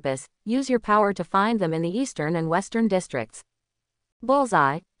Dr. Octopus, use your power to find them in the eastern and western districts.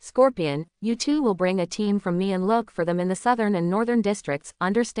 Bullseye, Scorpion, you 2 will bring a team from me and look for them in the southern and northern districts,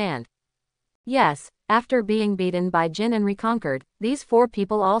 understand? Yes, after being beaten by Jin and reconquered, these 4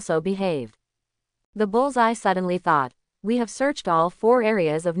 people also behaved. The Bullseye suddenly thought, we have searched all 4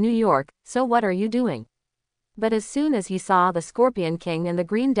 areas of New York, so what are you doing? But as soon as he saw the Scorpion King and the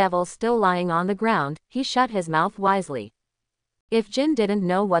Green Devil still lying on the ground, he shut his mouth wisely. If Jin didn't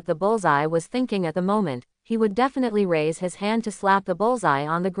know what the Bullseye was thinking at the moment, he would definitely raise his hand to slap the Bullseye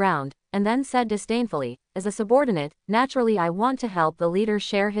on the ground, and then said disdainfully, as a subordinate, naturally I want to help the leader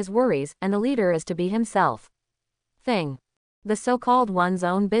share his worries, and the leader is to be himself. The so-called one's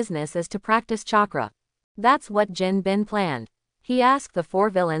own business is to practice chakra. That's what Jin Bin planned. He asked the 4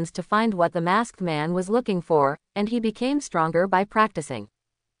 villains to find what the masked man was looking for, and he became stronger by practicing.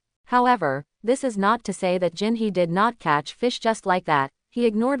 However, this is not to say that Jin He did not catch fish just like that. He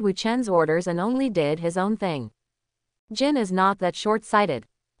ignored Wu Chen's orders and only did his own thing. Jin is not that short-sighted.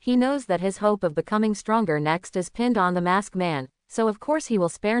 He knows that his hope of becoming stronger next is pinned on the masked man, so of course he will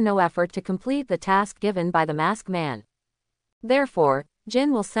spare no effort to complete the task given by the masked man. Therefore,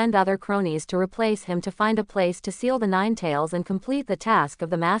 Jin will send other cronies to replace him to find a place to seal the 9 tails and complete the task of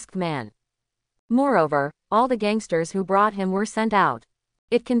the masked man. Moreover, all the gangsters who brought him were sent out.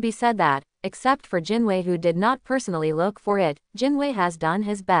 It can be said that, except for Jinwei who did not personally look for it, Jinwei has done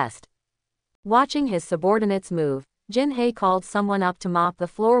his best. Watching his subordinates move, Jinhei called someone up to mop the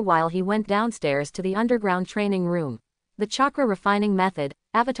floor while he went downstairs to the underground training room. The chakra refining method,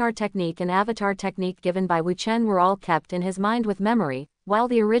 avatar technique and avatar technique given by Wu Chen were all kept in his mind with memory, while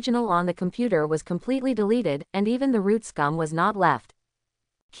the original on the computer was completely deleted and even the root scum was not left.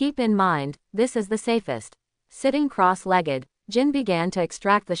 Keep in mind, this is the safest. Sitting cross-legged, Jin began to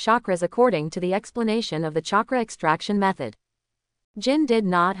extract the chakras according to the explanation of the chakra extraction method. Jin did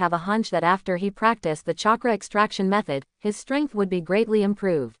not have a hunch that after he practiced the chakra extraction method, his strength would be greatly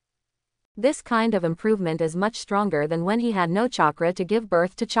improved. This kind of improvement is much stronger than when he had no chakra to give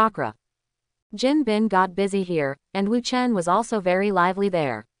birth to chakra. Jin Bin got busy here, and Wu Chen was also very lively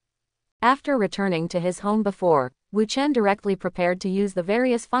there. After returning to his home before, Wu Chen directly prepared to use the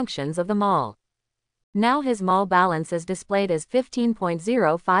various functions of the mall. Now his mall balance is displayed as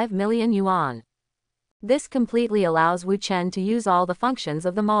 15.05 million yuan. This completely allows Wu Chen to use all the functions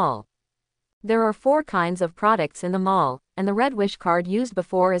of the mall. There are 4 kinds of products in the mall, and the red wish card used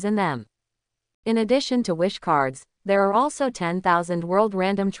before is in them. In addition to wish cards, there are also 10,000 world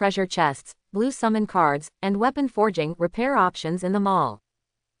random treasure chests, blue summon cards, and weapon forging repair options in the mall.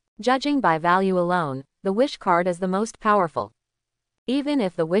 Judging by value alone, the wish card is the most powerful. Even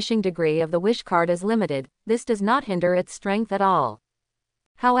if the wishing degree of the wish card is limited, this does not hinder its strength at all.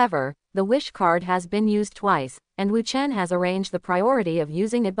 However, the wish card has been used twice, and Wu Chen has arranged the priority of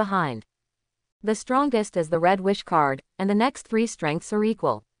using it behind. The strongest is the red wish card, and the next 3 strengths are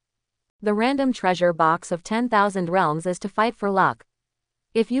equal. The random treasure box of 10,000 realms is to fight for luck.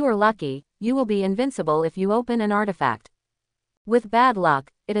 If you are lucky, you will be invincible if you open an artifact. With bad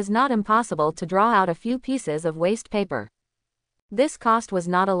luck, it is not impossible to draw out a few pieces of waste paper. This cost was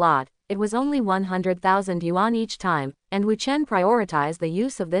not a lot, it was only 100,000 yuan each time, and Wu Chen prioritized the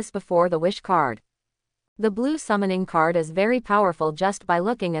use of this before the wish card. The blue summoning card is very powerful just by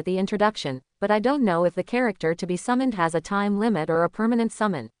looking at the introduction, but I don't know if the character to be summoned has a time limit or a permanent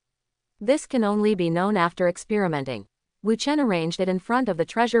summon. This can only be known after experimenting. Wu Chen arranged it in front of the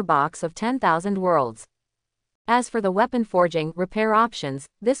treasure box of 10,000 worlds. As for the weapon forging repair options,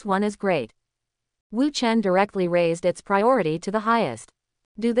 this one is great. Wu Chen directly raised its priority to the highest.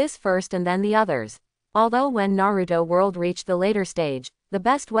 Do this first and then the others. Although when Naruto World reached the later stage, the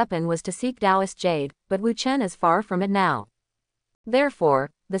best weapon was to seek Taoist Jade, but Wu Chen is far from it now. Therefore,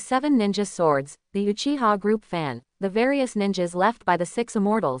 the 7 ninja swords, the Uchiha group fan, the various ninjas left by the 6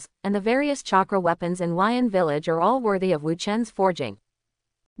 immortals, and the various chakra weapons in Wayan village are all worthy of Wu Chen's forging.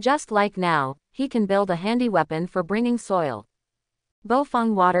 Just like now, he can build a handy weapon for bringing soil.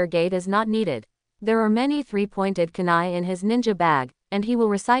 Bofeng water gate is not needed. There are many 3-pointed kunai in his ninja bag, and he will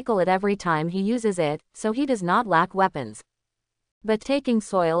recycle it every time he uses it, so he does not lack weapons. But taking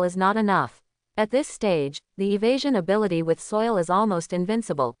soil is not enough. At this stage, the evasion ability with soil is almost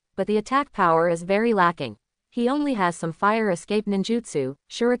invincible, but the attack power is very lacking. He only has some fire escape ninjutsu,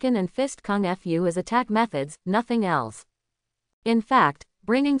 shuriken and fist kung fu as attack methods, nothing else. In fact,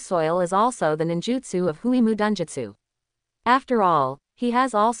 bringing soil is also the ninjutsu of Huimu Dunjutsu. After all, he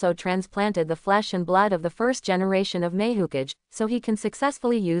has also transplanted the flesh and blood of the first generation of Meihukage, so he can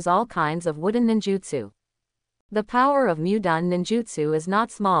successfully use all kinds of wooden ninjutsu. The power of Mudun ninjutsu is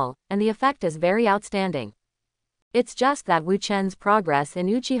not small, and the effect is very outstanding. It's just that Wu Chen's progress in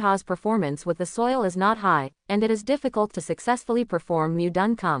Uchiha's performance with the soil is not high, and it is difficult to successfully perform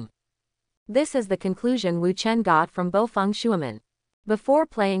Mudun Kum. This is the conclusion Wu Chen got from Bofeng Shuamen. Before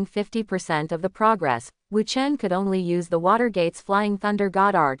playing 50% of the progress, Wu Chen could only use the Watergate's Flying Thunder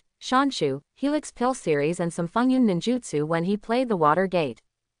God Art, Shanshu, Helix Pill series and some Fengyun ninjutsu when he played the Watergate.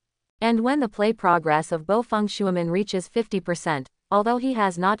 And when the play progress of Bofeng Shuamen reaches 50%, although he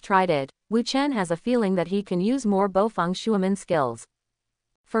has not tried it, Wu Chen has a feeling that he can use more Bofeng Shuamen skills.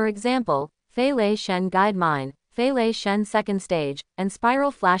 For example, Fei Lei Shen Guide Mine, Fei Lei Shen Second Stage, and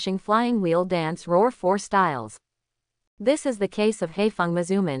Spiral Flashing Flying Wheel Dance Roar 4 styles. This is the case of Heifeng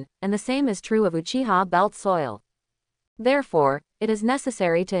Mizumen, and the same is true of Uchiha Belt Soil. Therefore, it is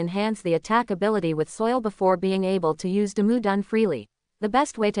necessary to enhance the attack ability with soil before being able to use Demudun freely. The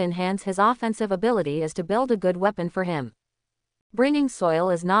best way to enhance his offensive ability is to build a good weapon for him. Bringing soil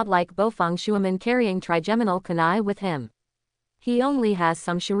is not like Bofeng Shuamen carrying trigeminal kunai with him. He only has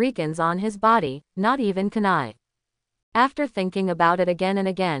some shurikens on his body, not even kunai. After thinking about it again and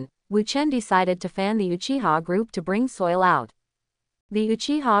again, Wu Chen decided to fan the Uchiha group to bring soil out. The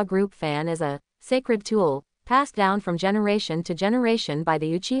Uchiha group fan is a sacred tool, passed down from generation to generation by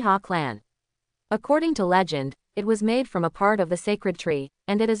the Uchiha clan. According to legend, it was made from a part of the sacred tree,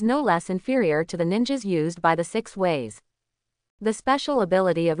 and it is no less inferior to the ninjas used by the 6 ways. The special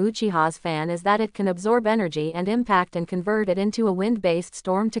ability of Uchiha's fan is that it can absorb energy and impact and convert it into a wind-based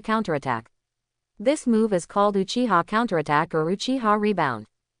storm to counterattack. This move is called Uchiha Counterattack or Uchiha Rebound.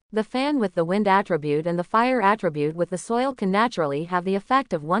 The fan with the wind attribute and the fire attribute with the soil can naturally have the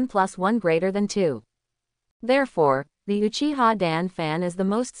effect of 1 + 1 greater than 2. Therefore, the Uchiha Dan fan is the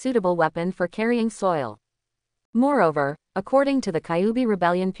most suitable weapon for carrying soil. Moreover, according to the Kyuubi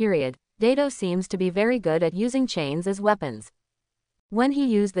Rebellion period, Dato seems to be very good at using chains as weapons. When he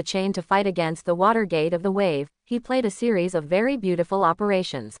used the chain to fight against the Watergate of the Wave, he played a series of very beautiful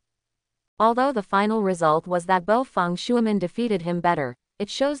operations. Although the final result was that Bofeng Shuamen defeated him better, it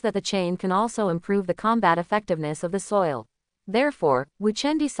shows that the chain can also improve the combat effectiveness of the soil. Therefore, Wu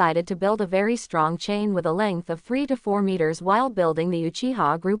Chen decided to build a very strong chain with a length of 3 to 4 meters while building the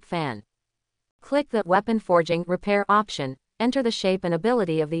Uchiha group fan. Click the Weapon Forging Repair option, enter the shape and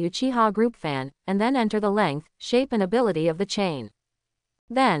ability of the Uchiha group fan, and then enter the length, shape and ability of the chain.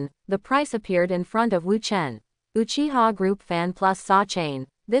 Then, the price appeared in front of Wu Chen. Uchiha group fan plus saw chain.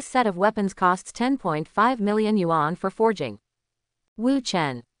 This set of weapons costs 10.5 million yuan for forging. Wu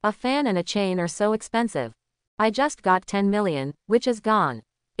Chen, a fan and a chain are so expensive. I just got 10 million, which is gone.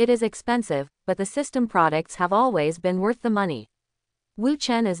 It is expensive, but the system products have always been worth the money. Wu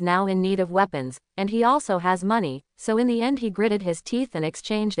Chen is now in need of weapons, and he also has money, so in the end he gritted his teeth and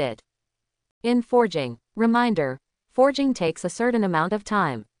exchanged it. In forging. Reminder. Forging takes a certain amount of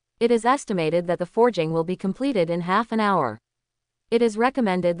time. It is estimated that the forging will be completed in half an hour. It is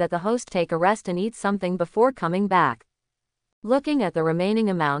recommended that the host take a rest and eat something before coming back. Looking at the remaining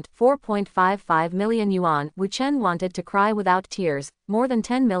amount, 4.55 million yuan, Wu Chen wanted to cry without tears. More than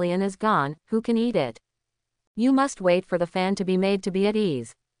 10 million is gone, who can eat it? You must wait for the fan to be made to be at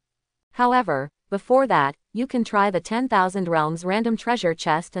ease. However, before that, you can try the 10,000 Realms random treasure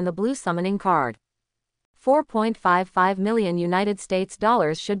chest and the blue summoning card. 4.55 million United States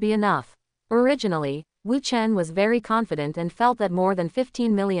dollars should be enough. Originally, Wu Chen was very confident and felt that more than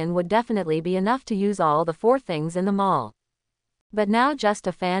 15 million would definitely be enough to use all the 4 things in the mall. But now just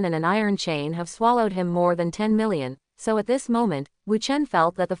a fan and an iron chain have swallowed him more than 10 million, so at this moment, Wu Chen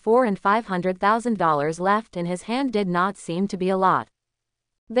felt that the $400,000 and $500,000 left in his hand did not seem to be a lot.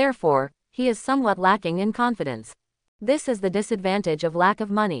 Therefore, he is somewhat lacking in confidence. This is the disadvantage of lack of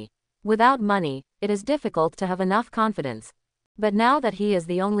money. Without money, it is difficult to have enough confidence. But now that he is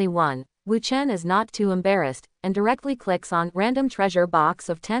the only one, Wu Chen is not too embarrassed, and directly clicks on Random Treasure Box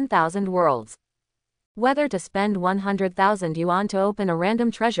of 10,000 Worlds. Whether to spend 100,000 yuan to open a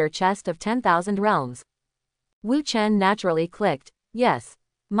random treasure chest of 10,000 realms. Wu Chen naturally clicked, yes.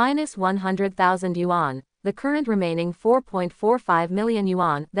 Minus 100,000 yuan, the current remaining 4.45 million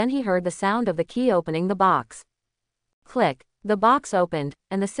yuan, then he heard the sound of the key opening the box. Click. The box opened,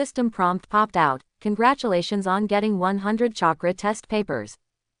 and the system prompt popped out, congratulations on getting 100 chakra test papers.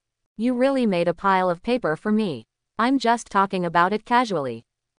 You really made a pile of paper for me. I'm just talking about it casually.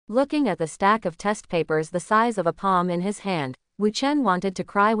 Looking at the stack of test papers the size of a palm in his hand, Wu Chen wanted to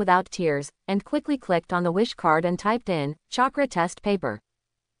cry without tears, and quickly clicked on the wish card and typed in, chakra test paper.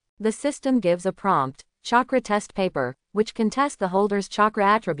 The system gives a prompt, chakra test paper, which can test the holder's chakra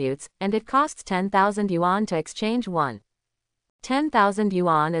attributes, and it costs 10,000 yuan to exchange one. 10,000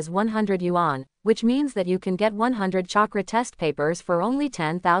 yuan is 100 yuan, which means that you can get 100 chakra test papers for only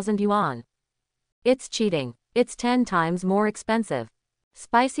 10,000 yuan. It's cheating. It's 10 times more expensive.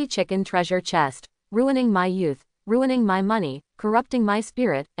 Spicy chicken treasure chest, ruining my youth, ruining my money, corrupting my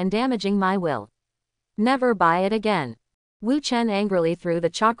spirit, and damaging my will. Never buy it again. Wu Chen angrily threw the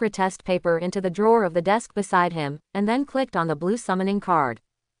chakra test paper into the drawer of the desk beside him, and then clicked on the blue summoning card.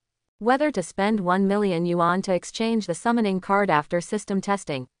 Whether to spend 1 million yuan to exchange the summoning card after system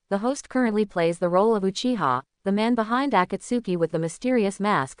testing, the host currently plays the role of Uchiha, the man behind Akatsuki with the mysterious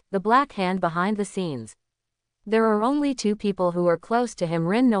mask, the black hand behind the scenes. There are only two people who are close to him,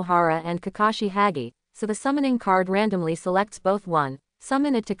 Rin Nohara and Kakashi Hagi, so the summoning card randomly selects both one.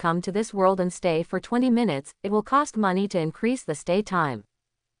 Summon it to come to this world and stay for 20 minutes, it will cost money to increase the stay time.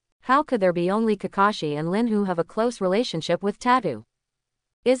 How could there be only Kakashi and Lin who have a close relationship with Tattoo?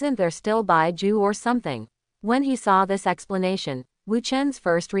 Isn't there still Baiju or something? When he saw this explanation, Wu Chen's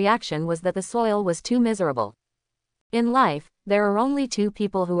first reaction was that the soil was too miserable. In life, there are only two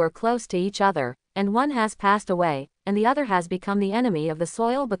people who are close to each other, and one has passed away, and the other has become the enemy of the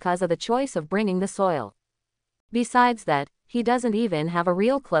soil because of the choice of bringing the soil. Besides that, he doesn't even have a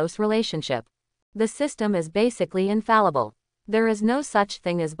real close relationship. The system is basically infallible. There is no such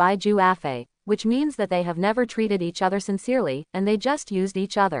thing as Baiju Affe, which means that they have never treated each other sincerely, and they just used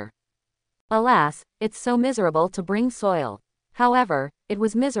each other. Alas, it's so miserable to bring soil. However, it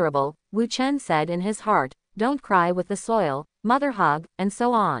was miserable, Wu Chen said in his heart, don't cry with the soil, mother hug, and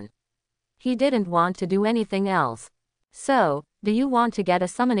so on. He didn't want to do anything else. So, do you want to get a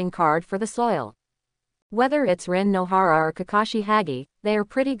summoning card for the soil? Whether it's Rin Nohara or Kakashi Hagi, they are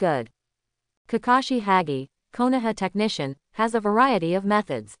pretty good. Kakashi Hagi, Konoha technician, has a variety of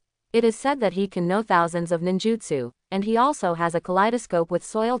methods. It is said that he can know thousands of ninjutsu, and he also has a kaleidoscope with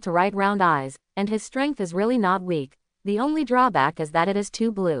soil to write round eyes, and his strength is really not weak. The only drawback is that it is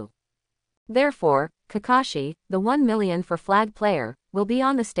too blue. Therefore, Kakashi, the 1 million for flag player, will be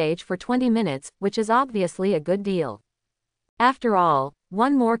on the stage for 20 minutes, which is obviously a good deal. After all,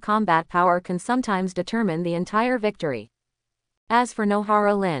 one more combat power can sometimes determine the entire victory. As for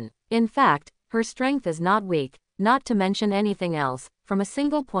Nohara Lin, in fact, her strength is not weak, not to mention anything else. From a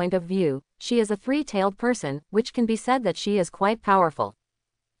single point of view, she is a three-tailed person, which can be said that she is quite powerful.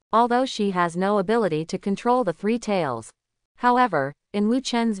 Although she has no ability to control the three tails. However, in Wu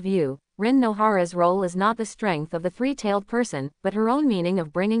Chen's view, Rin Nohara's role is not the strength of the three-tailed person, but her own meaning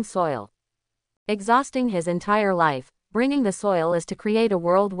of bringing soil. Exhausting his entire life, bringing the soil is to create a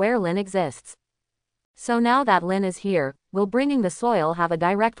world where Lin exists. So now that Lin is here, will bringing the soil have a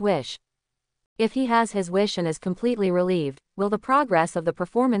direct wish? If he has his wish and is completely relieved, will the progress of the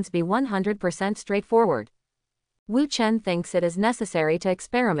performance be 100% straightforward? Wu Chen thinks it is necessary to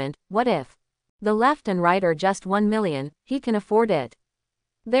experiment. What if the left and right are just 1 million, he can afford it.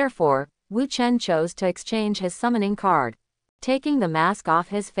 Therefore, Wu Chen chose to exchange his summoning card. Taking the mask off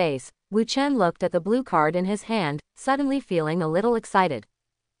his face, Wu Chen looked at the blue card in his hand, suddenly feeling a little excited.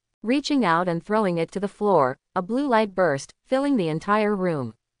 Reaching out and throwing it to the floor, a blue light burst, filling the entire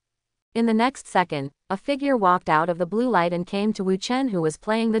room. In the next second, a figure walked out of the blue light and came to Wu Chen, who was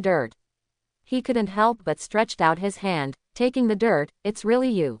playing the dirt. He couldn't help but stretched out his hand, taking the dirt. It's really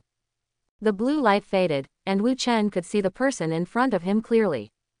you. The blue light faded, and Wu Chen could see the person in front of him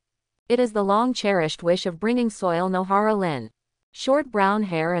clearly. It is the long-cherished wish of bringing soil Nohara Lin. Short brown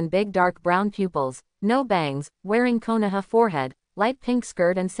hair and big dark brown pupils, no bangs, wearing Konoha forehead, light pink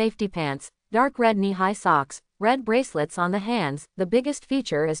skirt and safety pants, dark red knee-high socks, red bracelets on the hands. The biggest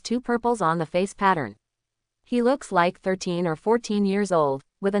feature is 2 purples on the face pattern. He looks like 13 or 14 years old,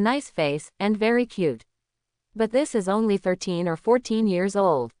 with a nice face, and very cute. But this is only 13 or 14 years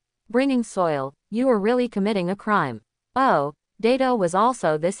old. Bringing soil, you are really committing a crime. Oh, Dato was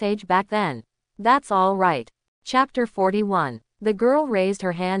also this age back then. That's all right. Chapter 41. The girl raised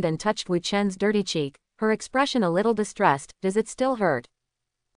her hand and touched Wu Chen's dirty cheek, her expression a little distressed. Does it still hurt?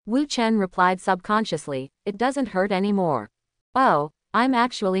 Wu Chen replied subconsciously, it doesn't hurt anymore. Oh, I'm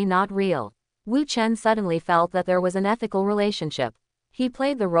actually not real. Wu Chen suddenly felt that there was an ethical relationship. He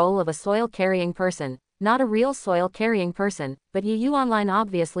played the role of a soil-carrying person, not a real soil-carrying person, but Yu Online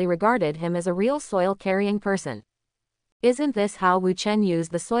obviously regarded him as a real soil-carrying person. Isn't this how Wu Chen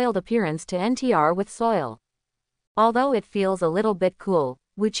used the soiled appearance to NTR with soil? Although it feels a little bit cool,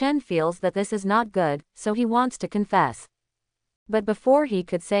 Wu Chen feels that this is not good, so he wants to confess. But before he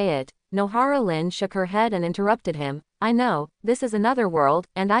could say it, Nohara Lin shook her head and interrupted him. I know, this is another world,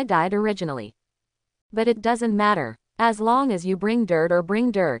 and I died originally. But it doesn't matter. As long as you bring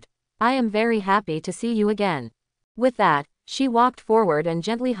dirt. I am very happy to see you again. With that, she walked forward and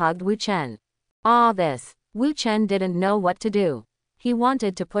gently hugged Wu Chen. This. Wu Chen didn't know what to do. He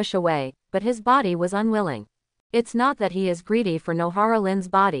wanted to push away, but his body was unwilling. It's not that he is greedy for Nohara Lin's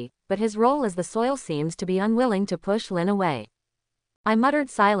body, but his role as the soil seems to be unwilling to push Lin away. I muttered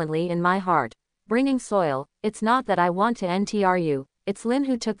silently in my heart. Bringing soil, it's not that I want to NTR you, it's Lin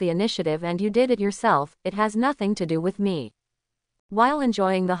who took the initiative and you did it yourself, it has nothing to do with me. While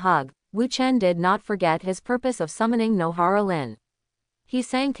enjoying the hug, Wu Chen did not forget his purpose of summoning Nohara Lin. He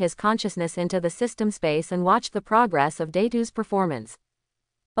sank his consciousness into the system space and watched the progress of Day2's performance.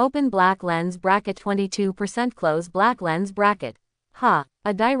 Open black lens bracket 22%, close black lens bracket.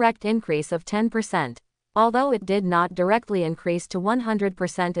 A direct increase of 10%. Although it did not directly increase to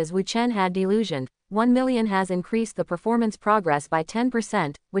 100% as Wu Chen had delusioned, 1 million has increased the performance progress by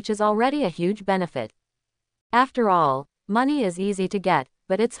 10%, which is already a huge benefit. After all, money is easy to get,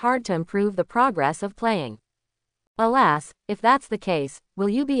 but it's hard to improve the progress of playing. Alas, if that's the case, will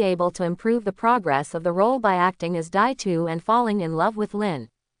you be able to improve the progress of the role by acting as Day2 and falling in love with Lin?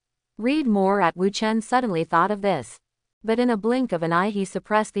 Read more at Wu Chen suddenly thought of this. But in a blink of an eye he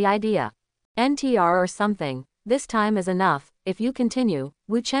suppressed the idea. NTR or something, this time is enough, if you continue,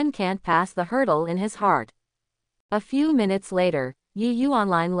 Wu Chen can't pass the hurdle in his heart. A few minutes later, Yi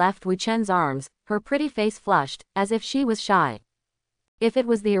Yuanlin left Wu Chen's arms, her pretty face flushed, as if she was shy. If it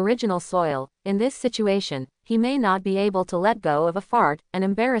was the original soil, in this situation, he may not be able to let go of a fart, an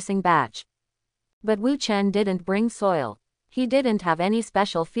embarrassing batch. But Wu Chen didn't bring soil. He didn't have any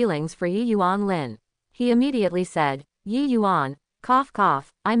special feelings for Yi Yuanlin. He immediately said, Yi Yuan, cough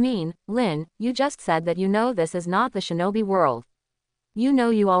cough, I mean, Lin, you just said that you know this is not the shinobi world. You know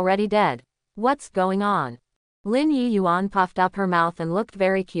you already dead. What's going on? Lin Yi Yuan puffed up her mouth and looked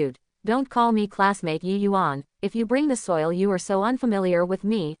very cute. Don't call me classmate Yi Yuan, if you bring the soil you are so unfamiliar with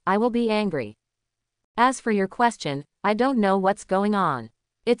me, I will be angry. As for your question, I don't know what's going on.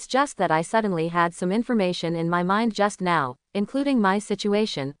 It's just that I suddenly had some information in my mind just now, including my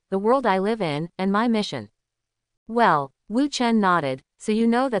situation, the world I live in, and my mission. Well, Wu Chen nodded, so you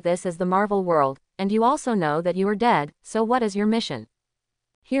know that this is the Marvel world, and you also know that you are dead, so what is your mission?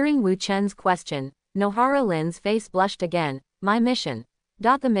 Hearing Wu Chen's question, Nohara Lin's face blushed again. My mission.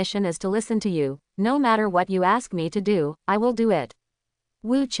 The mission is to listen to you, no matter what you ask me to do, I will do it.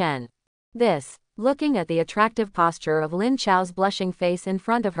 Wu Chen. This. Looking at the attractive posture of Lin Chao's blushing face in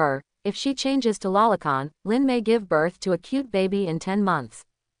front of her, if she changes to lolicon, Lin may give birth to a cute baby in 10 months.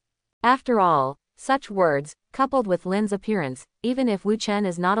 After all, such words, coupled with Lin's appearance, even if Wu Chen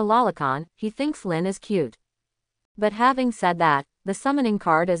is not a lolicon, he thinks Lin is cute. But having said that, the summoning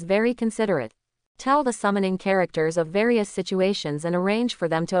card is very considerate. Tell the summoning characters of various situations and arrange for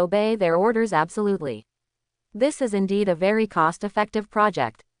them to obey their orders absolutely. This is indeed a very cost-effective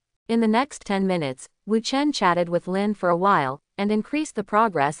project. In the next 10 minutes, Wu Chen chatted with Lin for a while, and increased the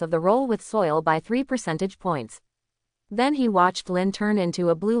progress of the roll with soil by 3 percentage points. Then he watched Lin turn into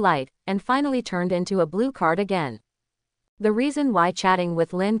a blue light, and finally turned into a blue card again. The reason why chatting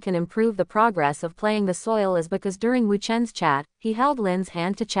with Lin can improve the progress of playing the soil is because during Wu Chen's chat, he held Lin's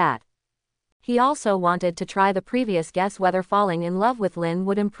hand to chat. He also wanted to try the previous guess whether falling in love with Lin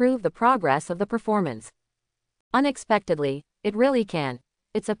would improve the progress of the performance. Unexpectedly, it really can.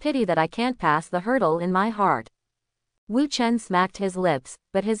 It's a pity that I can't pass the hurdle in my heart. Wu Chen smacked his lips,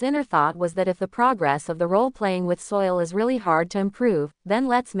 but his inner thought was that if the progress of the role-playing with soil is really hard to improve, then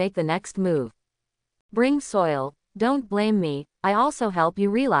let's make the next move. Bring soil, don't blame me, I also help you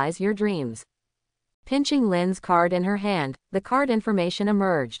realize your dreams. Pinching Lin's card in her hand, the card information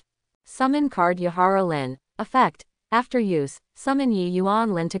emerged. Summon card Yahara Lin. Effect. After use, summon Yi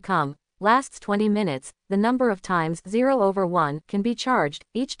Yuan Lin to come. Lasts 20 minutes, the number of times 0/1 can be charged,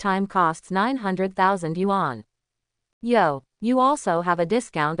 each time costs 900,000 yuan. Yo, you also have a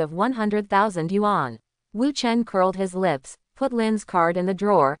discount of 100,000 yuan. Wu Chen curled his lips, put Lin's card in the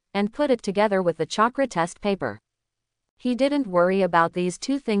drawer, and put it together with the chakra test paper. He didn't worry about these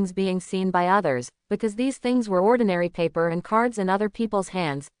two things being seen by others, because these things were ordinary paper and cards in other people's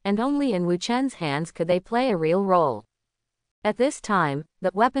hands, and only in Wu Chen's hands could they play a real role. At this time,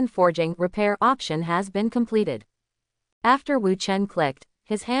 the weapon forging repair option has been completed. After Wu Chen clicked,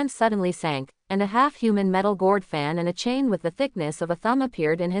 his hand suddenly sank, and a half-human metal gourd fan and a chain with the thickness of a thumb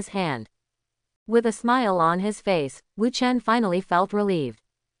appeared in his hand. With a smile on his face, Wu Chen finally felt relieved.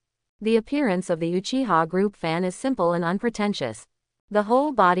 The appearance of the Uchiha group fan is simple and unpretentious. The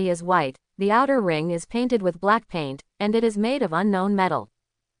whole body is white, the outer ring is painted with black paint, and it is made of unknown metal.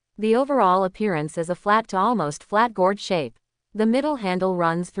 The overall appearance is a flat to almost flat gourd shape. The middle handle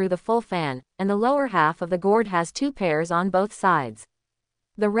runs through the full fan, and the lower half of the gourd has 2 pairs on both sides.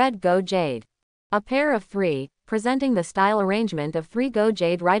 The red go jade. A pair of 3, presenting the style arrangement of 3 go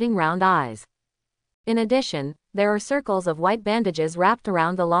jade writing round eyes. In addition, there are circles of white bandages wrapped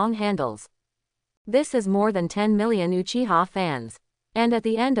around the long handles. This is more than 10 million Uchiha fans. And at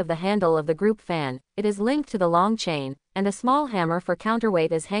the end of the handle of the group fan, it is linked to the long chain, and a small hammer for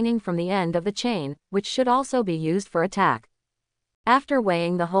counterweight is hanging from the end of the chain, which should also be used for attack. After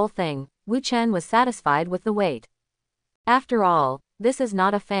weighing the whole thing, Wu Chen was satisfied with the weight. After all, this is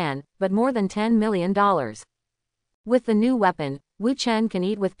not a fan, but more than $10 million. With the new weapon, Wu Chen can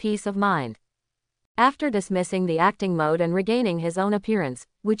eat with peace of mind. After dismissing the acting mode and regaining his own appearance,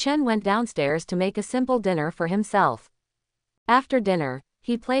 Wu Chen went downstairs to make a simple dinner for himself. After dinner,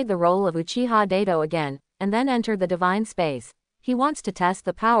 he played the role of Uchiha Dato again, and then entered the divine space. He wants to test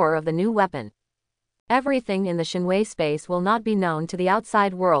the power of the new weapon. Everything in the Shinwei space will not be known to the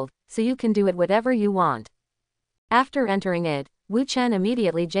outside world, so you can do it whatever you want. After entering it, Wu Chen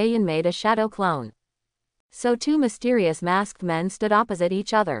immediately Jaeyin made a shadow clone. So 2 mysterious masked men stood opposite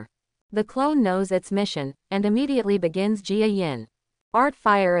each other. The clone knows its mission, and immediately begins Jia Yin. Art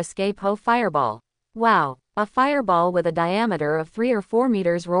Fire Escape Ho Fireball. Wow, a fireball with a diameter of 3 or 4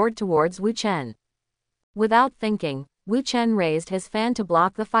 meters roared towards Wu Chen. Without thinking, Wu Chen raised his fan to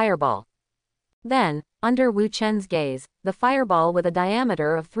block the fireball. Then, under Wu Chen's gaze, the fireball with a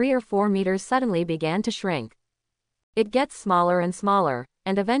diameter of 3 or 4 meters suddenly began to shrink. It gets smaller and smaller,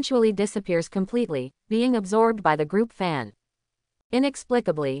 and eventually disappears completely, being absorbed by the group fan.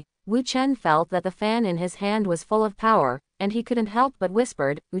 Inexplicably, Wu Chen felt that the fan in his hand was full of power, and he couldn't help but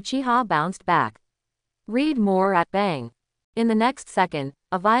whispered, "Uchiha bounced back." Read more at Bang. In the next second,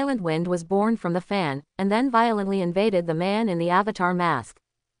 a violent wind was born from the fan, and then violently invaded the man in the avatar mask.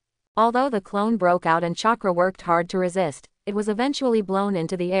 Although the clone broke out and Chakra worked hard to resist, it was eventually blown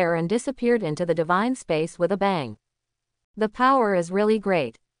into the air and disappeared into the divine space with a bang. The power is really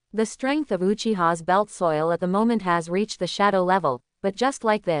great. The strength of Uchiha's belt soil at the moment has reached the shadow level, but just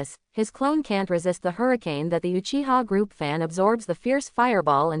like this, his clone can't resist the hurricane that the Uchiha group fan absorbs the fierce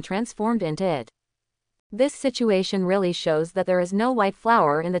fireball and transformed into it. This situation really shows that there is no white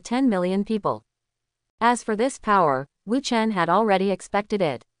flower in the 10 million people. As for this power, Wu Chen had already expected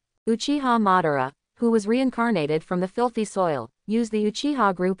it. Uchiha Madara, who was reincarnated from the filthy soil, used the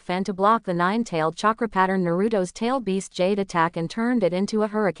Uchiha group fan to block the 9-tailed chakra pattern Naruto's tail beast Jade attack and turned it into a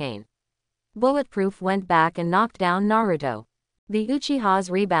hurricane. Bulletproof went back and knocked down Naruto. The Uchiha's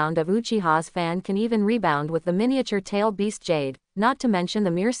rebound of Uchiha's fan can even rebound with the miniature tail beast Jade, not to mention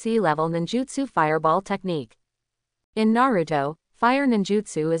the mere sea-level ninjutsu fireball technique. In Naruto, fire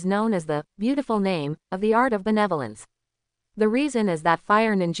ninjutsu is known as the beautiful name of the art of benevolence. The reason is that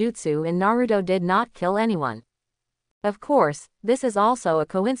fire ninjutsu in Naruto did not kill anyone. Of course, this is also a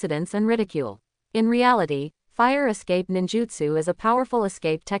coincidence and ridicule. In reality, fire escape ninjutsu is a powerful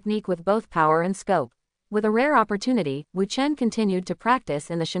escape technique with both power and scope. With a rare opportunity, Wu Chen continued to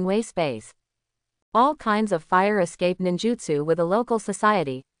practice in the Shinwei space. All kinds of fire escape ninjutsu with a local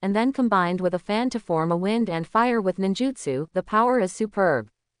society, and then combined with a fan to form a wind and fire with ninjutsu, the power is superb.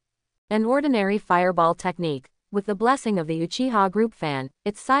 An ordinary fireball technique. With the blessing of the Uchiha group fan,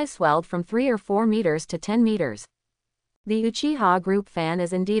 its size swelled from 3 or 4 meters to 10 meters. The Uchiha group fan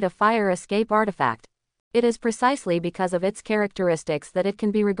is indeed a fire escape artifact. It is precisely because of its characteristics that it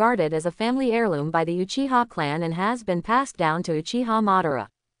can be regarded as a family heirloom by the Uchiha clan and has been passed down to Uchiha Madara.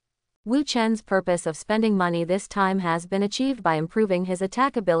 Wu Chen's purpose of spending money this time has been achieved by improving his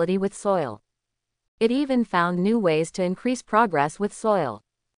attack ability with soil. It even found new ways to increase progress with soil.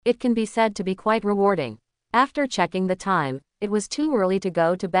 It can be said to be quite rewarding. After checking the time, it was too early to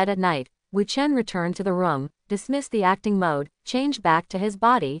go to bed at night. Wu Chen returned to the room, dismissed the acting mode, changed back to his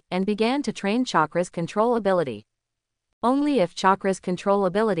body, and began to train Chakra's control ability. Only if Chakra's control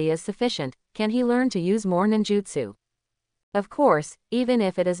ability is sufficient, can he learn to use more ninjutsu. Of course, even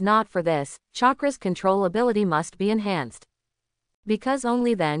if it is not for this, Chakra's control ability must be enhanced. Because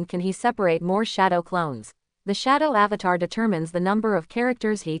only then can he separate more shadow clones. The shadow avatar determines the number of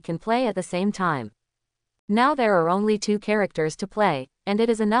characters he can play at the same time. Now there are only 2 characters to play, and it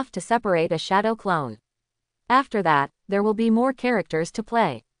is enough to separate a shadow clone. After that, there will be more characters to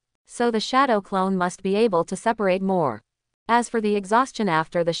play. So the shadow clone must be able to separate more. As for the exhaustion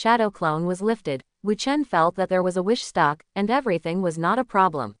after the shadow clone was lifted, Wu Chen felt that there was a wish stuck, and everything was not a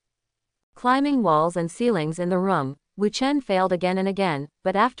problem. Climbing walls and ceilings in the room, Wu Chen failed again and again,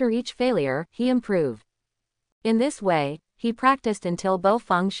 but after each failure, he improved. In this way, He practiced until Bo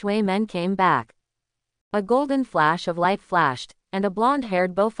Feng Shui men came back. A golden flash of light flashed, and a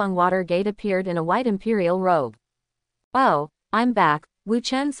blonde-haired Bo Feng Watergate appeared in a white imperial robe. "Oh, I'm back," Wu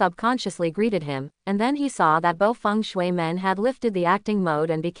Chen subconsciously greeted him, and then he saw that Bo Feng Shui men had lifted the acting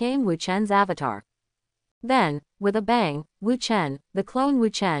mode and became Wu Chen's avatar. Then, with a bang, Wu Chen, the clone Wu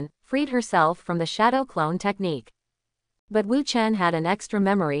Chen, freed herself from the shadow clone technique. But Wu Chen had an extra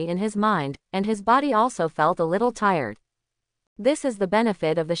memory in his mind, and his body also felt a little tired. This is the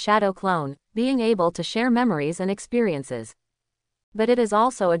benefit of the shadow clone, being able to share memories and experiences. But it is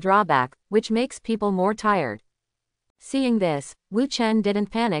also a drawback, which makes people more tired. Seeing this, Wu Chen didn't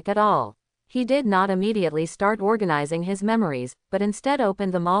panic at all. He did not immediately start organizing his memories, but instead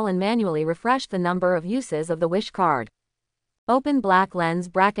opened them all and manually refreshed the number of uses of the wish card. Open black lens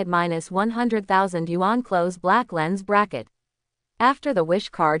bracket minus 100,000 yuan, close black lens bracket. After the wish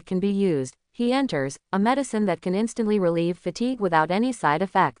card can be used, he enters a medicine that can instantly relieve fatigue without any side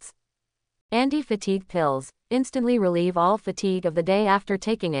effects. Anti-fatigue pills instantly relieve all fatigue of the day after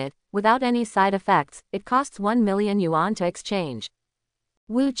taking it, without any side effects. It costs 1 million yuan to exchange.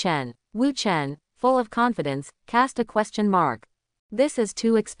 Wu Chen, full of confidence, cast a question mark. This is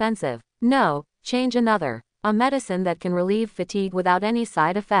too expensive. No, change another. A medicine that can relieve fatigue without any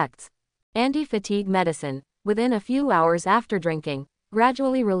side effects. Anti-fatigue medicine, within a few hours after drinking,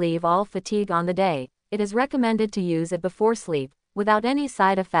 gradually relieve all fatigue on the day. It is recommended to use it before sleep, without any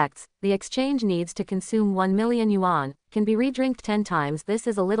side effects. The exchange needs to consume 1 million yuan, can be redrinked 10 times. This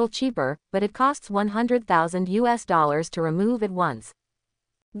is a little cheaper, but it costs $100,000 to remove it once.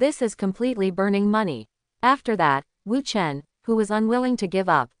 This is completely burning money. After that, Wu Chen, who was unwilling to give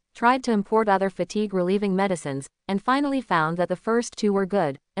up, tried to import other fatigue-relieving medicines, and finally found that the first two were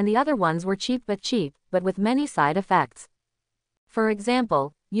good, and the other ones were cheap, but with many side effects. For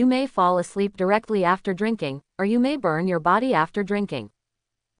example, you may fall asleep directly after drinking, or you may burn your body after drinking.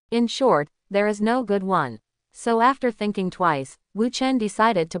 In short, there is no good one. So after thinking twice, Wu Chen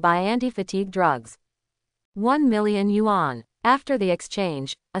decided to buy anti-fatigue drugs. 1 million yuan. After the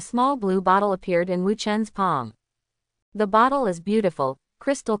exchange, a small blue bottle appeared in Wu Chen's palm. The bottle is beautiful,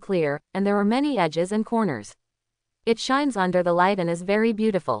 crystal clear, and there are many edges and corners. It shines under the light and is very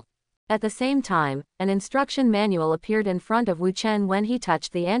beautiful. At the same time, an instruction manual appeared in front of Wu Chen when he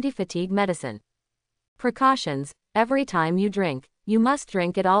touched the anti-fatigue medicine. Precautions: every time you drink, you must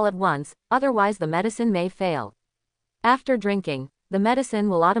drink it all at once, otherwise the medicine may fail. After drinking, the medicine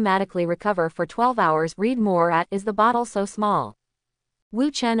will automatically recover for 12 hours. Read more at Is the Bottle So Small?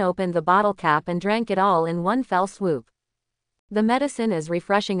 Wu Chen opened the bottle cap and drank it all in one fell swoop. The medicine is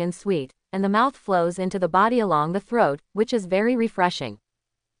refreshing and sweet, and the mouth flows into the body along the throat, which is very refreshing.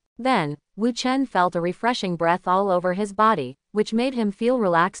 Then, Wu Chen felt a refreshing breath all over his body, which made him feel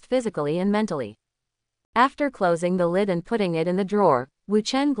relaxed physically and mentally. After closing the lid and putting it in the drawer, Wu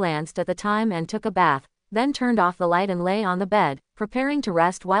Chen glanced at the time and took a bath, then turned off the light and lay on the bed, preparing to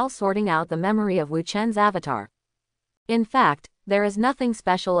rest while sorting out the memory of Wu Chen's avatar. In fact, there is nothing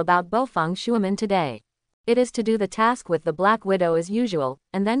special about Bo Feng Shuiman today. It is to do the task with the Black Widow as usual,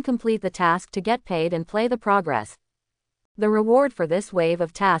 and then complete the task to get paid and play the progress. The reward for this wave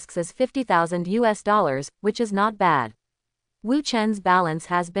of tasks is $50,000, which is not bad. Wu Chen's balance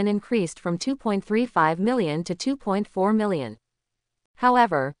has been increased from 2.35 million to 2.4 million.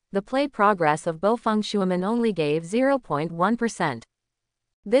 However, the play progress of Bo Feng Shuiman only gave 0.1%.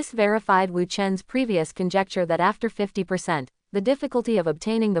 This verified Wu Chen's previous conjecture that after 50%, the difficulty of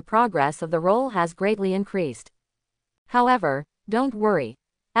obtaining the progress of the role has greatly increased. However, don't worry.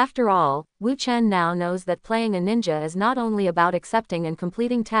 After all, Wu Chen now knows that playing a ninja is not only about accepting and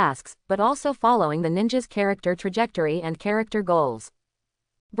completing tasks, but also following the ninja's character trajectory and character goals.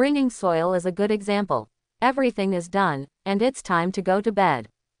 Bringing soil is a good example. Everything is done, and it's time to go to bed.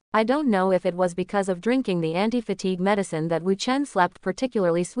 I don't know if it was because of drinking the anti-fatigue medicine that Wu Chen slept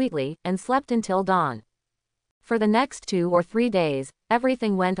particularly sweetly, and slept until dawn. For the next 2 or 3 days,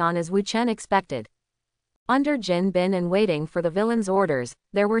 everything went on as Wu Chen expected. Under Jin Bin and waiting for the villain's orders,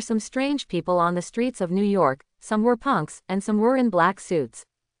 there were some strange people on the streets of New York. Some were punks, and some were in black suits.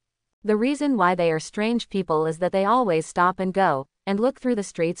 The reason why they are strange people is that they always stop and go, and look through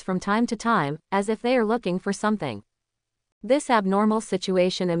the streets from time to time, as if they are looking for something. This abnormal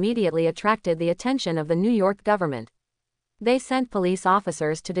situation immediately attracted the attention of the New York government. They sent police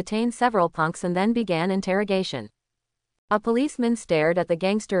officers to detain several punks and then began interrogation. A policeman stared at the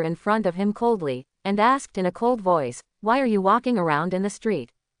gangster in front of him coldly, and asked in a cold voice, "Why are you walking around in the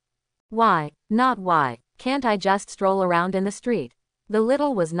street?" "Why, not why, can't I just stroll around in the street?" The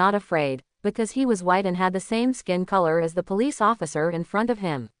little was not afraid, because he was white and had the same skin color as the police officer in front of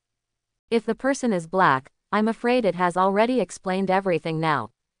him. If the person is black, I'm afraid it has already explained everything now.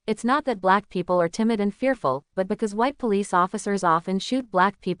 It's not that black people are timid and fearful, but because white police officers often shoot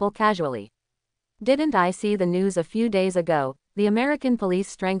black people casually. Didn't I see the news a few days ago? The American police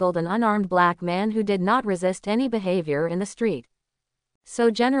strangled an unarmed black man who did not resist any behavior in the street.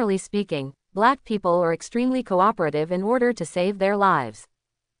 So generally speaking, black people are extremely cooperative in order to save their lives.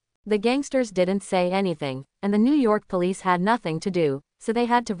 The gangsters didn't say anything, and the New York police had nothing to do, so they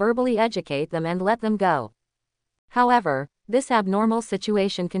had to verbally educate them and let them go. However, this abnormal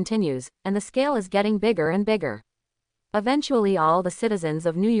situation continues, and the scale is getting bigger and bigger. Eventually all the citizens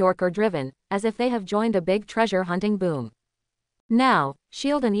of New York are driven, as if they have joined a big treasure hunting boom. Now,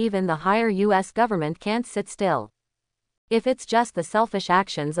 SHIELD and even the higher US government can't sit still. If it's just the selfish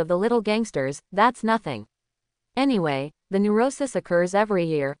actions of the little gangsters, that's nothing. Anyway, the neurosis occurs every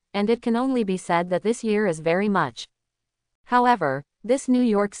year, and it can only be said that this year is very much. However, this New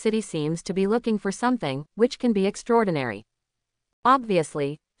York City seems to be looking for something, which can be extraordinary.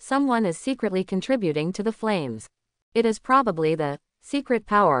 Obviously, someone is secretly contributing to the flames. It is probably the secret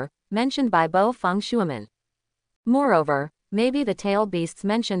power mentioned by Bo Feng Shuiman. Moreover, maybe the tail beasts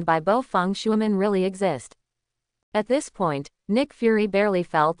mentioned by Bo Feng Shuiman really exist. At this point, Nick Fury barely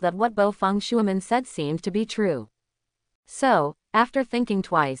felt that what Bo Feng Shuiman said seemed to be true. So, after thinking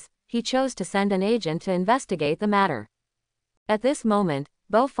twice, he chose to send an agent to investigate the matter. At this moment,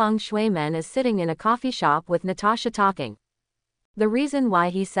 Bo Feng Shuiman is sitting in a coffee shop with Natasha talking. The reason why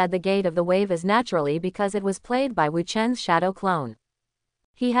he said the Gate of the Wave is naturally because it was played by Wu Chen's shadow clone.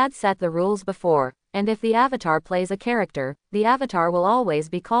 He had set the rules before, and if the avatar plays a character, the avatar will always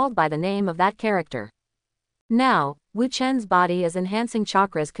be called by the name of that character. Now, Wu Chen's body is enhancing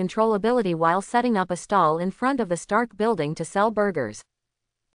Chakra's controllability while setting up a stall in front of the Stark building to sell burgers.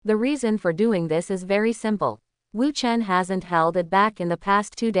 The reason for doing this is very simple. Wu Chen hasn't held it back in the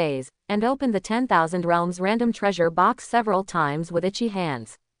past 2 days, and opened the 10,000 Realms random treasure box several times with itchy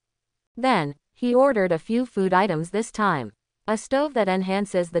hands. Then, he ordered a few food items this time. A stove that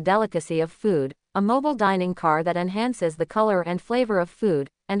enhances the delicacy of food, a mobile dining car that enhances the color and flavor of food,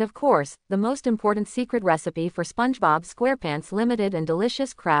 and of course, the most important secret recipe for SpongeBob SquarePants Limited and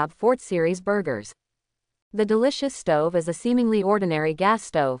delicious Crab Fort Series burgers. The delicious stove is a seemingly ordinary gas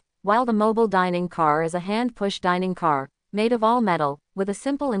stove, while the mobile dining car is a hand-push dining car, made of all metal, with a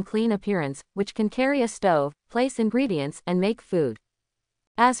simple and clean appearance, which can carry a stove, place ingredients, and make food.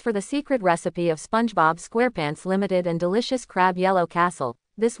 As for the secret recipe of SpongeBob SquarePants Limited and delicious Crab Yellow Castle,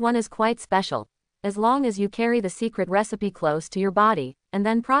 this one is quite special. As long as you carry the secret recipe close to your body, and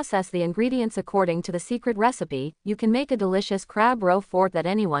then process the ingredients according to the secret recipe, you can make a delicious crab roe fort that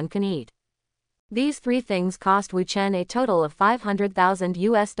anyone can eat. These 3 things cost Wu Chen a total of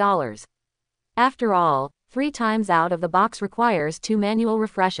 $500,000. After all, 3 times out of the box requires 2 manual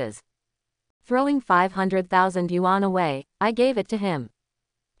refreshes. Throwing 500,000 yuan away, I gave it to him.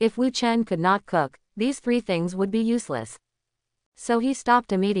 If Wu Chen could not cook, these 3 things would be useless. So he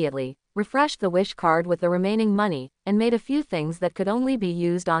stopped immediately, refreshed the wish card with the remaining money, and made a few things that could only be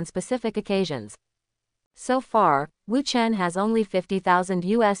used on specific occasions. So far, Wu Chen has only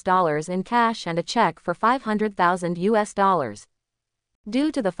 $50,000 in cash and a check for $500,000.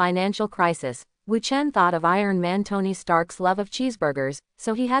 Due to the financial crisis, Wu Chen thought of Iron Man Tony Stark's love of cheeseburgers,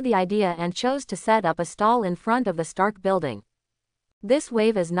 so he had the idea and chose to set up a stall in front of the Stark building. This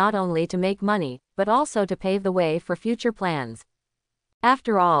wave is not only to make money, but also to pave the way for future plans.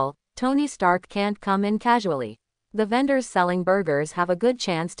 After all, Tony Stark can't come in casually. The vendors selling burgers have a good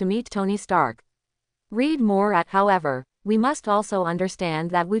chance to meet Tony Stark. Read more at. However, we must also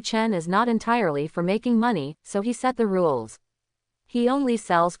understand that Wu Chen is not entirely for making money, so he set the rules. He only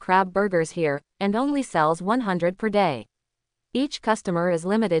sells crab burgers here, and only sells 100 per day. Each customer is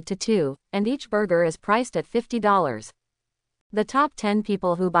limited to 2, and each burger is priced at $50. The top 10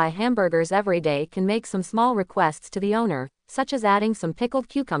 people who buy hamburgers every day can make some small requests to the owner, such as adding some pickled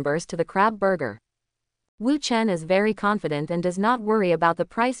cucumbers to the crab burger. Wu Chen is very confident and does not worry about the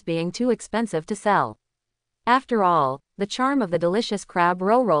price being too expensive to sell. After all, the charm of the delicious crab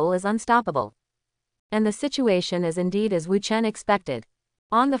roll is unstoppable. And the situation is indeed as Wu Chen expected.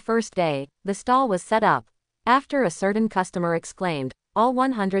 On the first day, the stall was set up. After a certain customer exclaimed, all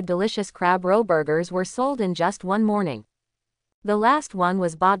 100 delicious crab roe burgers were sold in just one morning. The last one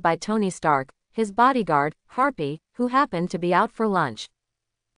was bought by Tony Stark, his bodyguard, Harpy, who happened to be out for lunch.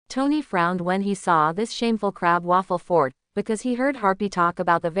 Tony frowned when he saw this shameful crab waffle fort, because he heard Harpy talk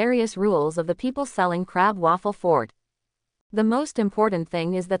about the various rules of the people selling crab waffle fort. The most important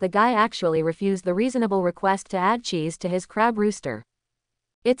thing is that the guy actually refused the reasonable request to add cheese to his crab rooster.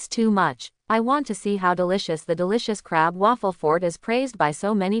 It's too much. I want to see how delicious the delicious crab waffle fort is praised by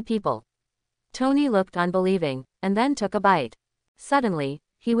so many people. Tony looked unbelieving, and then took a bite. Suddenly,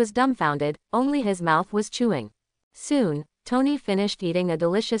 he was dumbfounded, only his mouth was chewing. Soon, Tony finished eating a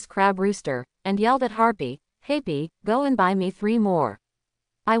delicious crab rooster, and yelled at Harpy, "Happy, go and buy me 3 more.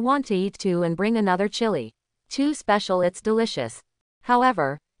 I want to eat 2 and bring another chili. Too special, it's delicious."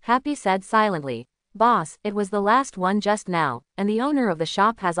 However, Happy said silently, "Boss, it was the last one just now, and the owner of the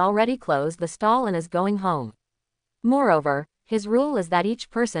shop has already closed the stall and is going home. Moreover, his rule is that each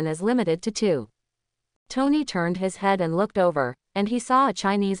person is limited to 2. Tony turned his head and looked over, and he saw a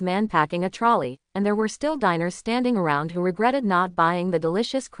Chinese man packing a trolley, and there were still diners standing around who regretted not buying the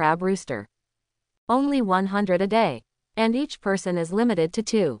delicious crab rooster. Only 100 a day. And each person is limited to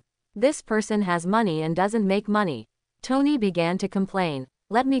 2. This person has money and doesn't make money. Tony began to complain,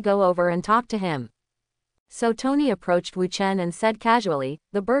 "Let me go over and talk to him." So Tony approached Wu Chen and said casually,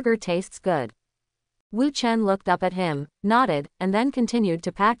 "The burger tastes good." Wu Chen looked up at him, nodded, and then continued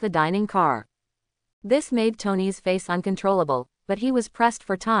to pack the dining car. This made Tony's face uncontrollable, but he was pressed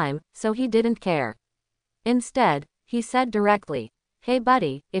for time, so he didn't care. Instead, he said directly, "Hey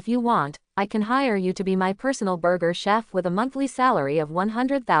buddy, if you want, I can hire you to be my personal burger chef with a monthly salary of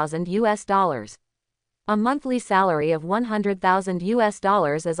 $100,000. A monthly salary of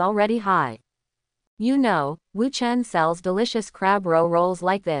 $100,000 is already high. You know, Wu Chen sells delicious crab roe rolls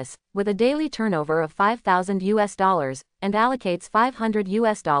like this, with a daily turnover of $5,000, and allocates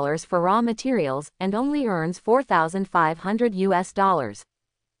 $500 for raw materials, and only earns $4,500.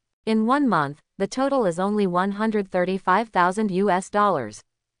 In 1 month, the total is only $135,000.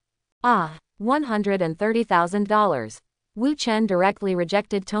 Ah, $130,000. Wu Chen directly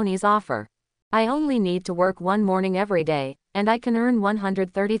rejected Tony's offer. "I only need to work 1 morning every day, and I can earn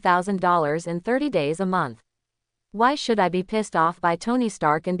 $130,000 in 30 days a month. Why should I be pissed off by Tony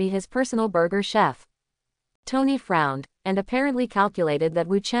Stark and be his personal burger chef?" Tony frowned, and apparently calculated that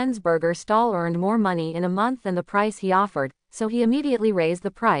Wu Chen's burger stall earned more money in a month than the price he offered, so he immediately raised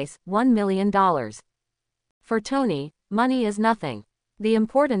the price, $1 million. For Tony, money is nothing. The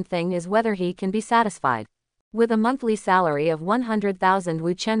important thing is whether he can be satisfied. With a monthly salary of $100,000,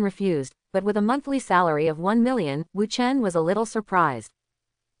 Wu Chen refused, but with a monthly salary of $1 million, Wu Chen was a little surprised.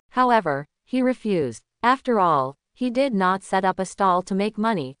 However, he refused. After all, he did not set up a stall to make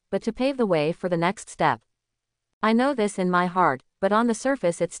money, but to pave the way for the next step. "I know this in my heart, but on the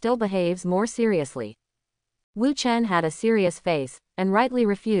surface it still behaves more seriously." Wu Chen had a serious face, and rightly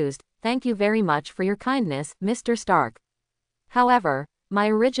refused, "Thank you very much for your kindness, Mr. Stark. However, my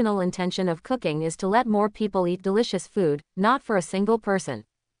original intention of cooking is to let more people eat delicious food, not for a single person.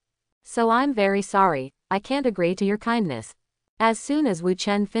 So I'm very sorry, I can't agree to your kindness." As soon as Wu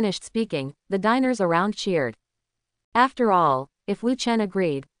Chen finished speaking, the diners around cheered. After all, if Wu Chen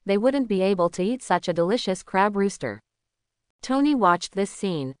agreed, they wouldn't be able to eat such a delicious crab rooster. Tony watched this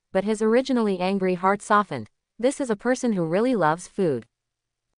scene, but his originally angry heart softened. This is a person who really loves food.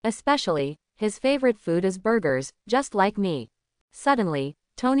 Especially, his favorite food is burgers, just like me. Suddenly,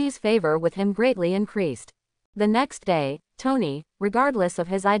 Tony's favor with him greatly increased. The next day, Tony, regardless of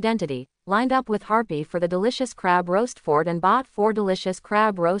his identity, lined up with Harpy for the delicious crab roast fort and bought 4 delicious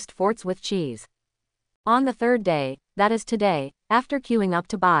crab roast forts with cheese. On the 3rd day, that is today, after queuing up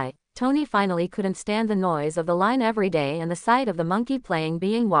to buy, Tony finally couldn't stand the noise of the line every day and the sight of the monkey playing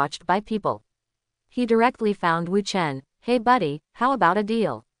being watched by people. He directly found Wu Chen. "Hey buddy, how about a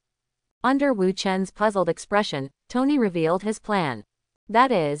deal?" Under Wu Chen's puzzled expression, Tony revealed his plan.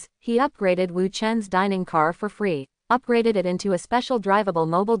 That is, he upgraded Wu Chen's dining car for free, upgraded it into a special drivable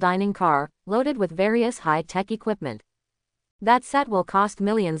mobile dining car, loaded with various high-tech equipment. That set will cost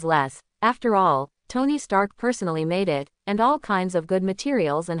millions less. After all, Tony Stark personally made it, and all kinds of good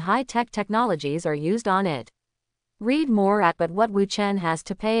materials and high-tech technologies are used on it. Read more at But what Wu Chen has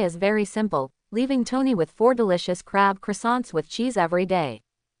to pay is very simple, leaving Tony with 4 delicious crab croissants with cheese every day.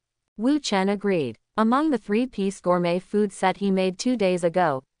 Wu Chen agreed. Among the 3-piece gourmet food set he made 2 days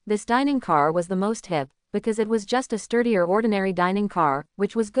ago, this dining car was the most hip, because it was just a sturdier ordinary dining car,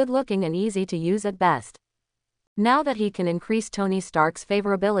 which was good-looking and easy to use at best. Now that he can increase Tony Stark's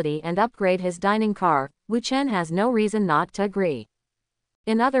favorability and upgrade his dining car, Wu Chen has no reason not to agree.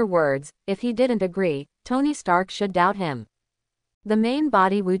 In other words, if he didn't agree, Tony Stark should doubt him. The main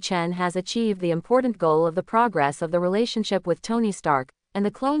body Wu Chen has achieved the important goal of the progress of the relationship with Tony Stark, and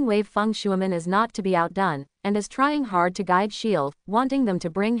the clone wave Feng Shuiman is not to be outdone, and is trying hard to guide S.H.I.E.L.D., wanting them to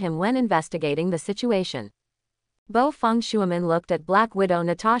bring him when investigating the situation. Bo Feng Shuiman looked at Black Widow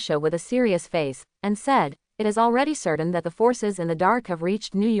Natasha with a serious face, and said, "It is already certain that the forces in the dark have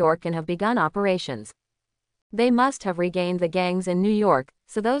reached New York and have begun operations. They must have regained the gangs in New York,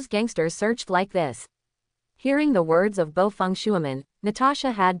 so those gangsters searched like this." Hearing the words of Bo Feng Shuiman,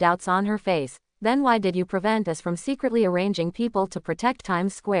 Natasha had doubts on her face. Then why did you prevent us from secretly arranging people to protect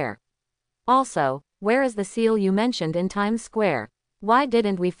Times Square? Also, where is the seal you mentioned in Times Square? Why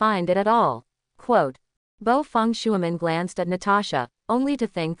didn't we find it at all? Quote. Bo Feng Shuimin glanced at Natasha, only to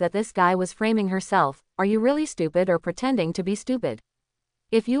think that this guy was framing herself. Are you really stupid or pretending to be stupid?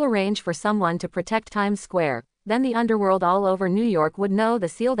 If you arrange for someone to protect Times Square, then the underworld all over New York would know the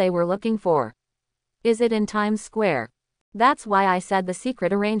seal they were looking for. Is it in Times Square? That's why I said the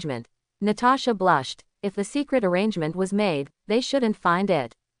secret arrangement. Natasha blushed. If the secret arrangement was made, they shouldn't find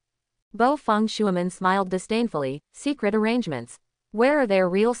it. Bo Feng Shuimin smiled disdainfully. Secret arrangements. Where are there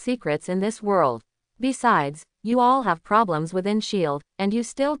real secrets in this world? Besides, you all have problems within S.H.I.E.L.D., and you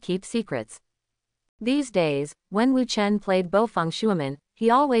still keep secrets. These days, when Wu Chen played Bo Feng Shuimin, he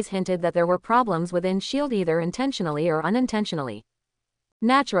always hinted that there were problems within S.H.I.E.L.D. either intentionally or unintentionally.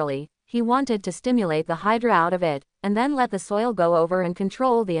 Naturally, he wanted to stimulate the Hydra out of it, and then let the soil go over and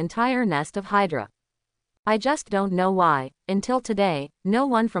control the entire nest of Hydra. I just don't know why, until today, no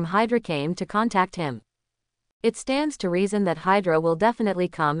one from Hydra came to contact him. It stands to reason that Hydra will definitely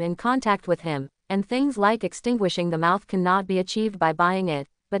come in contact with him, and things like extinguishing the mouth cannot be achieved by buying it,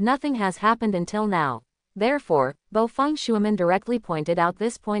 but nothing has happened until now. Therefore, Bo Feng Shuimin directly pointed out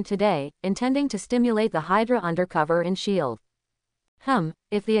this point today, intending to stimulate the Hydra undercover in S.H.I.E.L.D.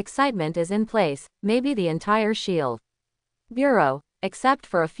 If the excitement is in place, maybe the entire S.H.I.E.L.D. Bureau, except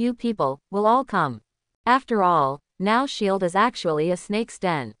for a few people, will all come. After all, now S.H.I.E.L.D. is actually a snake's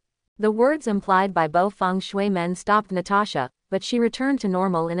den. The words implied by Bo Feng Shuimin stopped Natasha, but she returned to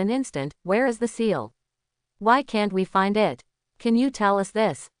normal in an instant. Where is the seal? Why can't we find it? Can you tell us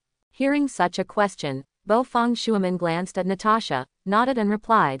this? Hearing such a question, Bo Feng Shuimin glanced at Natasha, nodded and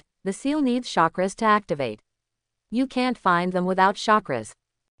replied, the seal needs chakras to activate. You can't find them without chakras.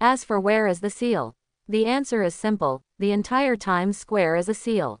 As for where is the seal? The answer is simple, the entire Times Square is a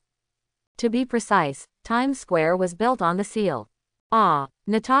seal. To be precise, Times Square was built on the seal. Ah,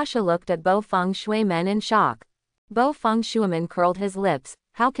 Natasha looked at Bo Feng Shuimin in shock. Bo Feng Shuimin curled his lips.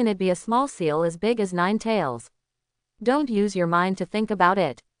 How can it be a small seal as big as 9 tails? Don't use your mind to think about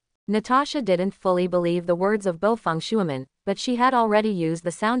it. Natasha didn't fully believe the words of Bo Feng Shuimin, but she had already used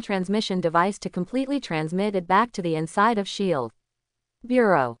the sound transmission device to completely transmit it back to the inside of S.H.I.E.L.D.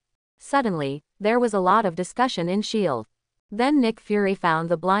 Bureau. Suddenly, there was a lot of discussion in S.H.I.E.L.D. Then Nick Fury found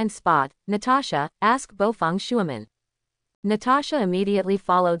the blind spot. Natasha, ask Bo Feng Shuimin. Natasha immediately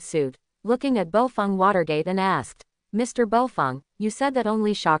followed suit, looking at Bo Feng Watergate and asked, Mr. Bo Feng, you said that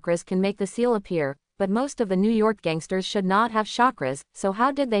only chakras can make the seal appear, but most of the New York gangsters should not have chakras, so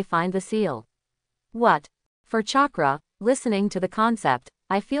how did they find the seal? What? For chakra, listening to the concept,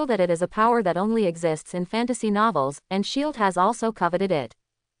 I feel that it is a power that only exists in fantasy novels, and S.H.I.E.L.D. has also coveted it.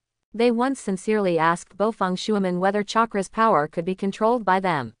 They once sincerely asked Bo Feng Shuimin whether chakra's power could be controlled by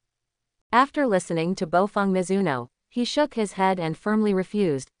them. After listening to Bo Feng Mizuno, he shook his head and firmly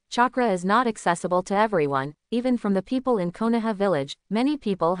refused. Chakra is not accessible to everyone, even from the people in Konoha village. Many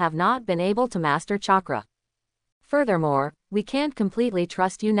people have not been able to master chakra. Furthermore, we can't completely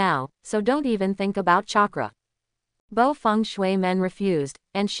trust you now, so don't even think about chakra. Bo Feng Shuimin refused,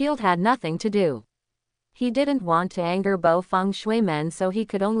 and S.H.I.E.L.D. had nothing to do. He didn't want to anger Bo Feng Shuimin, so he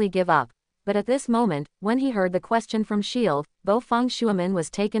could only give up. But at this moment, when he heard the question from S.H.I.E.L.D., Bo Feng Shuimin was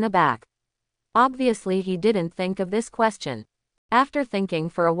taken aback. Obviously he didn't think of this question. After thinking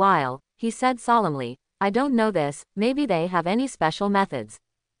for a while, he said solemnly, I don't know this, maybe they have any special methods.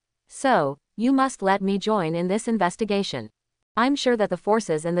 So, you must let me join in this investigation. I'm sure that the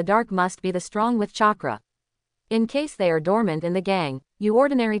forces in the dark must be the strong with chakra. In case they are dormant in the gang, you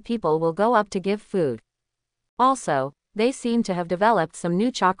ordinary people will go up to give food. Also, they seem to have developed some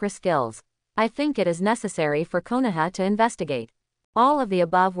new chakra skills. I think it is necessary for Konoha to investigate. All of the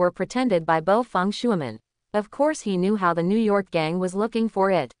above were pretended by Bo Feng Shuimin. Of course he knew how the New York gang was looking for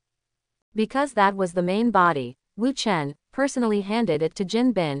it. Because that was the main body, Wu Chen personally handed it to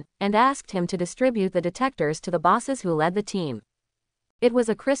Jin Bin, and asked him to distribute the detectors to the bosses who led the team. It was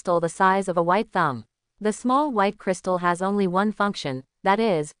a crystal the size of a white thumb. The small white crystal has only one function, that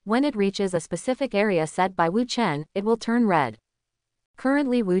is, when it reaches a specific area set by Wu Chen, it will turn red.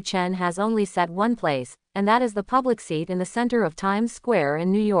 Currently Wu Chen has only set one place, and that is the public seat in the center of Times Square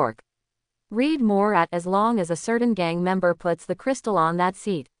in New York. Read more at as long as a certain gang member puts the crystal on that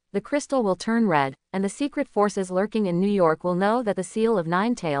seat, the crystal will turn red, and the secret forces lurking in New York will know that the seal of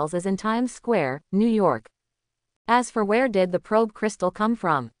 9 tails is in Times Square, New York. As for where did the probe crystal come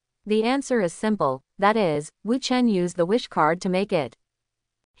from? The answer is simple, that is, Wu Chen used the wish card to make it.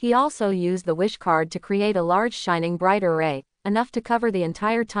 He also used the wish card to create a large shining bright array, enough to cover the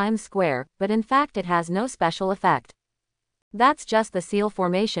entire Times Square, but in fact it has no special effect. That's just the seal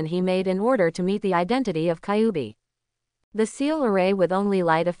formation he made in order to meet the identity of Kyuubi. The seal array with only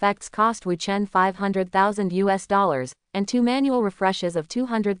light effects cost Wu Chen $500,000 and 2 manual refreshes of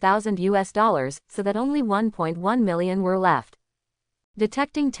 $200,000, so that only 1.1 million were left.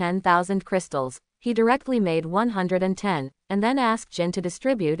 Detecting 10,000 crystals, he directly made 110, and then asked Jin to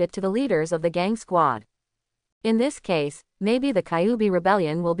distribute it to the leaders of the gang squad. In this case, maybe the Kyuubi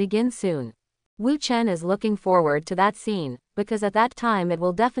rebellion will begin soon. Wu Chen is looking forward to that scene, because at that time it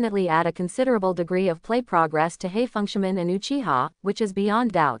will definitely add a considerable degree of play progress to Heifeng and Uchiha, which is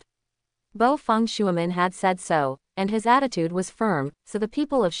beyond doubt. Bo-Feng Shuamin had said so, and his attitude was firm, so the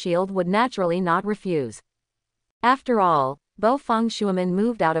people of S.H.I.E.L.D. would naturally not refuse. After all, Bo-Feng Shuamin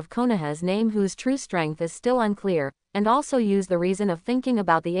moved out of Konoha's name, whose true strength is still unclear, and also used the reason of thinking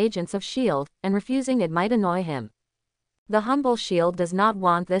about the agents of S.H.I.E.L.D., and refusing it might annoy him. The humble S.H.I.E.L.D. does not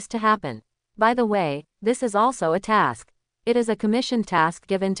want this to happen. By the way, this is also a task. It is a commissioned task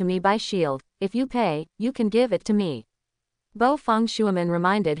given to me by S.H.I.E.L.D., if you pay, you can give it to me. Bo-Feng Shuamin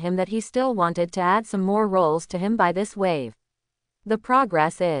reminded him that he still wanted to add some more roles to him by this wave. The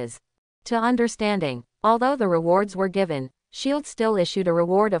progress is to understanding. Although the rewards were given, S.H.I.E.L.D. still issued a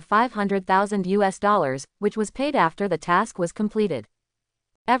reward of $500,000, which was paid after the task was completed.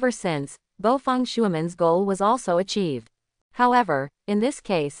 Ever since, Bo-Feng Shuamin's goal was also achieved. However, in this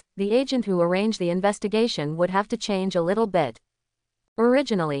case, the agent who arranged the investigation would have to change a little bit.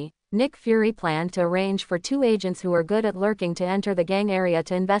 Originally, Nick Fury planned to arrange for 2 agents who are good at lurking to enter the gang area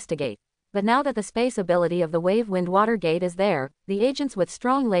to investigate, but now that the space ability of the Wave Wind Water Gate is there, the agents with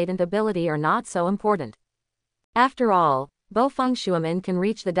strong latent ability are not so important. After all, Bo-Feng Shuamin can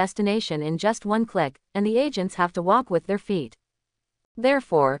reach the destination in just one click, and the agents have to walk with their feet.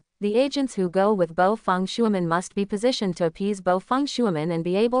 Therefore, the agents who go with Bo-Feng Shuamin must be positioned to appease Bo-Feng Shuamin and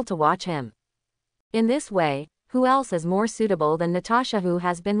be able to watch him. In this way, who else is more suitable than Natasha, who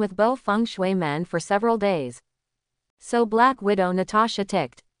has been with Bo-Feng Shuamin for several days? So Black Widow Natasha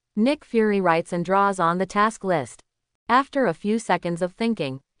ticked. Nick Fury writes and draws on the task list. After a few seconds of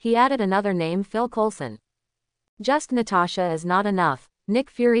thinking, he added another name, Phil Coulson. Just Natasha is not enough. Nick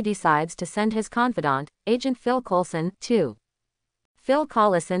Fury decides to send his confidant, Agent Phil Coulson, too. Phil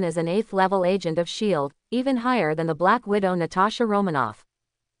Coulson is an 8th-level agent of S.H.I.E.L.D., even higher than the Black Widow Natasha Romanoff.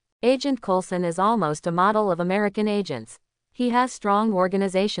 Agent Coulson is almost a model of American agents. He has strong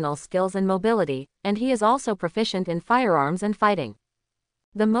organizational skills and mobility, and he is also proficient in firearms and fighting.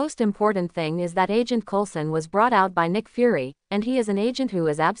 The most important thing is that Agent Coulson was brought out by Nick Fury, and he is an agent who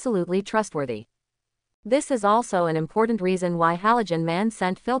is absolutely trustworthy. This is also an important reason why Halogen Man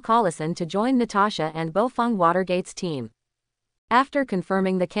sent Phil Coulson to join Natasha and Bo-Feng Watergate's team. After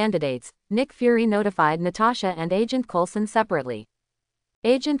confirming the candidates, Nick Fury notified Natasha and Agent Coulson separately.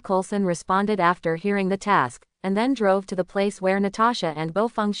 Agent Coulson responded after hearing the task, and then drove to the place where Natasha and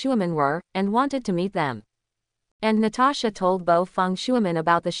Bo-Feng Shuamin were, and wanted to meet them. And Natasha told Bo-Feng Shuamin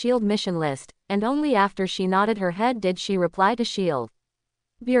about the S.H.I.E.L.D. mission list, and only after she nodded her head did she reply to S.H.I.E.L.D.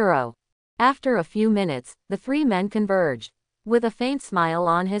 Bureau. After a few minutes, the 3 men converged. With a faint smile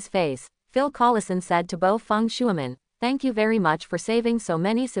on his face, Phil Coulson said to Bo-Feng Shuamin, "Thank you very much for saving so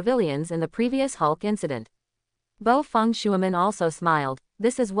many civilians in the previous Hulk incident." Bo-Feng Shuamin also smiled.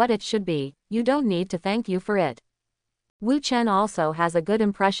 "This is what it should be, you don't need to thank you for it." Wu Chen also has a good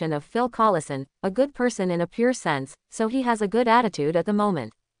impression of Phil Coulson, a good person in a pure sense, so he has a good attitude at the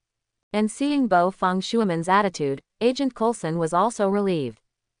moment. And seeing Bo-Feng Shuamin's attitude, Agent Coulson was also relieved.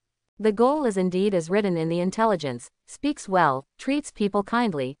 The goal is indeed as written in the intelligence, speaks well, treats people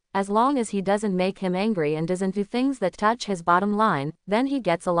kindly, as long as he doesn't make him angry and doesn't do things that touch his bottom line, then he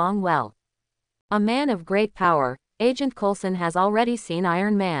gets along well. A man of great power, Agent Coulson has already seen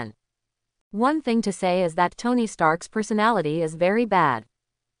Iron Man. One thing to say is that Tony Stark's personality is very bad.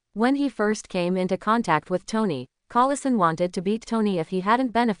 When he first came into contact with Tony, Coulson wanted to beat Tony if he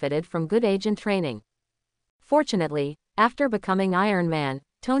hadn't benefited from good agent training. Fortunately, after becoming Iron Man,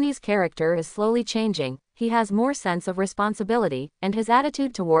 Tony's character is slowly changing, he has more sense of responsibility, and his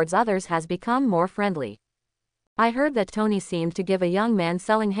attitude towards others has become more friendly. I heard that Tony seemed to give a young man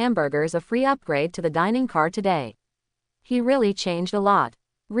selling hamburgers a free upgrade to the dining car today. He really changed a lot.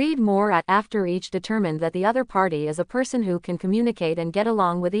 Read more at After each determined that the other party is a person who can communicate and get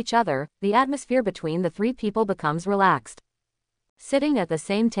along with each other, the atmosphere between the 3 people becomes relaxed. Sitting at the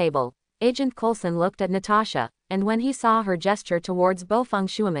same table, Agent Coulson looked at Natasha, and when he saw her gesture towards Bo-Feng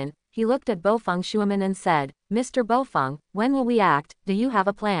Shuamin, he looked at Bo-Feng Shuamin and said, "Mr. Bo-Feng, when will we act? Do you have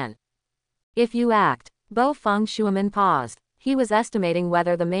a plan?" "If you act." Bo-Feng Shuamin paused. He was estimating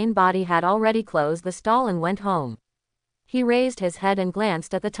whether the main body had already closed the stall and went home. He raised his head and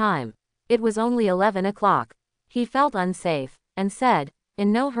glanced at the time. It was only 11 o'clock. He felt unsafe, and said,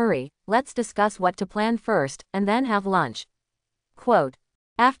 "In no hurry, let's discuss what to plan first, and then have lunch." Quote,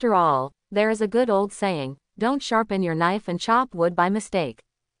 "After all, there is a good old saying, don't sharpen your knife and chop wood by mistake."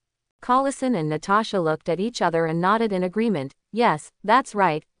 Collison and Natasha looked at each other and nodded in agreement. Yes, that's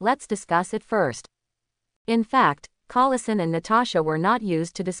right, let's discuss it first. In fact, Collison and Natasha were not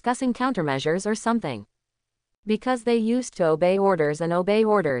used to discussing countermeasures or something. Because they used to obey orders and obey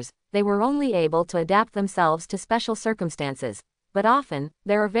orders, they were only able to adapt themselves to special circumstances. But often,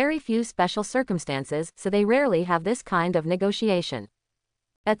 there are very few special circumstances, so they rarely have this kind of negotiation.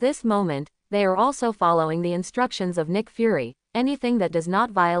 At this moment, they are also following the instructions of Nick Fury. Anything that does not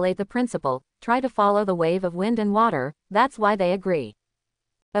violate the principle, try to follow the wave of wind and water, that's why they agree.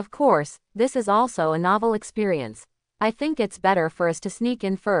 Of course, this is also a novel experience. I think it's better for us to sneak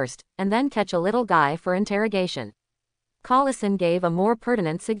in first, and then catch a little guy for interrogation. Collison gave a more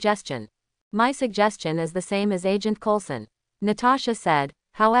pertinent suggestion. My suggestion is the same as Agent Coulson. Natasha said,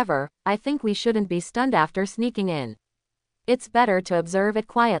 however, I think we shouldn't be stunned after sneaking in. It's better to observe it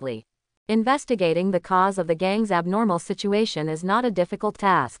quietly. Investigating the cause of the gang's abnormal situation is not a difficult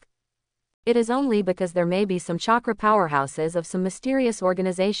task. It is only because there may be some chakra powerhouses of some mysterious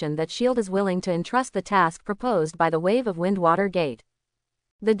organization that S.H.I.E.L.D. is willing to entrust the task proposed by the Wave of Wind-Water Gate.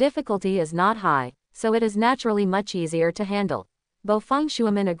 The difficulty is not high, so it is naturally much easier to handle. Bo-Fung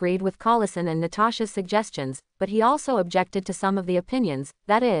Shuaman agreed with Collison and Natasha's suggestions, but he also objected to some of the opinions,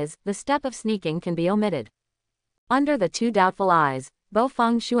 that is, the step of sneaking can be omitted. Under the two doubtful eyes,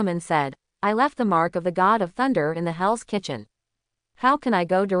 Bo-Fung Shuaman said, I left the mark of the God of Thunder in the Hell's Kitchen. How can I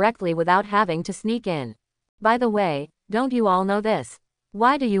go directly without having to sneak in? By the way, don't you all know this?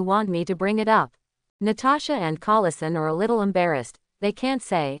 Why do you want me to bring it up? Natasha and Collison are a little embarrassed. They can't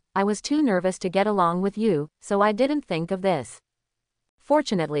say, I was too nervous to get along with you, so I didn't think of this.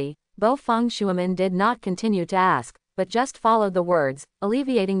 Fortunately, Bo-Fung Shuaman did not continue to ask, but just followed the words,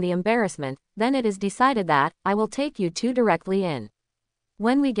 alleviating the embarrassment. Then it is decided that, I will take you two directly in.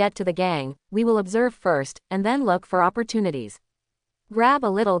 When we get to the gang, we will observe first, and then look for opportunities. Grab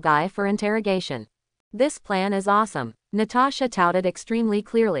a little guy for interrogation. This plan is awesome, Natasha touted extremely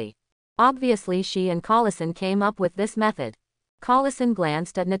clearly. Obviously she and Collison came up with this method. Collison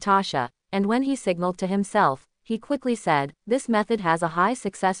glanced at Natasha, and when he signaled to himself, he quickly said, this method has a high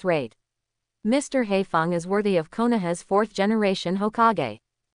success rate. Mr. Haifeng is worthy of Konoha's fourth-generation Hokage.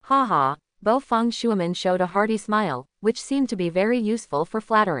 Haha, Bo-Fung Shuaman showed a hearty smile, which seemed to be very useful for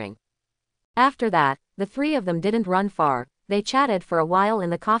flattering. After that, the three of them didn't run far. They chatted for a while in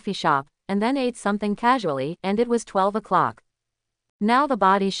the coffee shop, and then ate something casually, and it was 12 o'clock. Now the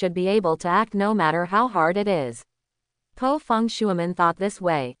body should be able to act no matter how hard it is. Bo-Fung Shuaman thought this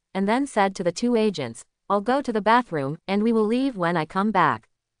way, and then said to the two agents, I'll go to the bathroom, and we will leave when I come back.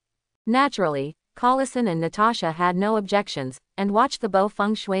 Naturally, Collison and Natasha had no objections, and watched the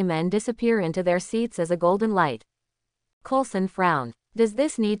Bo-Fung Shui men disappear into their seats as a golden light. Coulson frowned. Does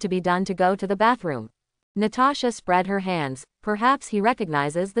this need to be done to go to the bathroom? Natasha spread her hands. Perhaps he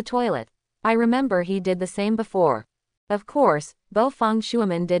recognizes the toilet. I remember he did the same before. Of course, Bo-Fung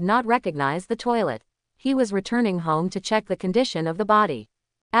Shuaman did not recognize the toilet. He was returning home to check the condition of the body.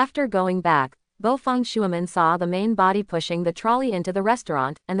 After going back, Bo-Fung Shuaman saw the main body pushing the trolley into the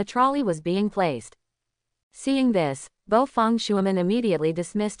restaurant, and the trolley was being placed. Seeing this, Bo-Fung Shuaman immediately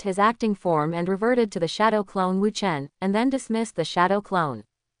dismissed his acting form and reverted to the shadow clone Wu Chen, and then dismissed the shadow clone.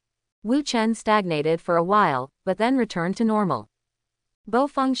 Wu Chen stagnated for a while, but then returned to normal.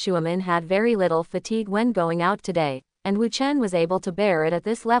 Bo-Fung Shuaman had very little fatigue when going out today, and Wu Chen was able to bear it at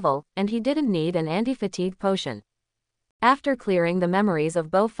this level, and he didn't need an anti-fatigue potion. After clearing the memories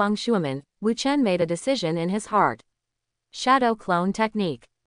of Bo-Fung Shuaman, Wu Chen made a decision in his heart. Shadow clone technique.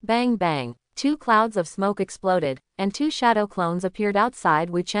 Bang bang, two clouds of smoke exploded, and two shadow clones appeared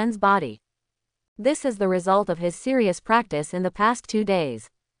outside Wu Chen's body. This is the result of his serious practice in the past 2 days.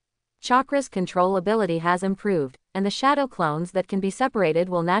 Chakra's control ability has improved, and the shadow clones that can be separated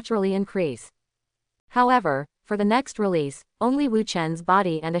will naturally increase. However, for the next release, only Wu Chen's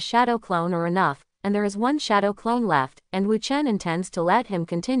body and a shadow clone are enough, and there is one shadow clone left, and Wu Chen intends to let him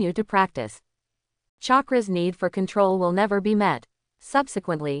continue to practice. Chakra's need for control will never be met.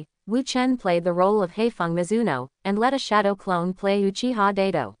 Subsequently, Wu Chen played the role of Haifeng Mizuno, and let a shadow clone play Uchiha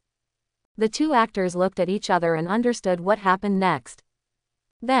Dado. The two actors looked at each other and understood what happened next.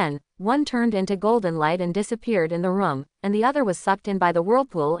 Then, one turned into golden light and disappeared in the room, and the other was sucked in by the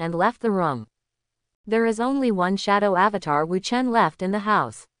whirlpool and left the room. There is only one shadow avatar Wu Chen left in the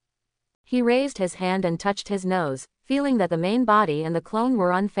house. He raised his hand and touched his nose, feeling that the main body and the clone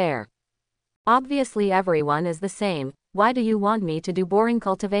were unfair. Obviously everyone is the same. Why do you want me to do boring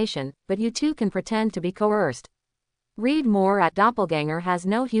cultivation, but you two can pretend to be coerced? Read more at Doppelganger Has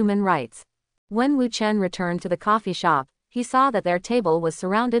No Human Rights. When Wu Chen returned to the coffee shop, he saw that their table was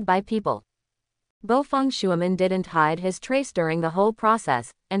surrounded by people. Bofeng Shuimin didn't hide his trace during the whole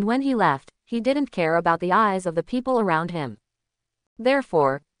process, and when he left, he didn't care about the eyes of the people around him.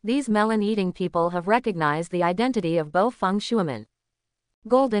 Therefore, these melon-eating people have recognized the identity of Bofeng Shuimin.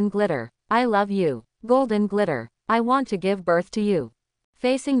 Golden Glitter. I love you. Golden Glitter. I want to give birth to you.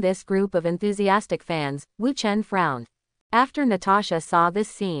 Facing this group of enthusiastic fans, Wu Chen frowned. After Natasha saw this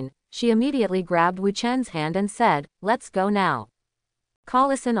scene, she immediately grabbed Wu Chen's hand and said, "Let's go now."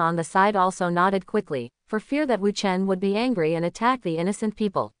 Collison on the side also nodded quickly, for fear that Wu Chen would be angry and attack the innocent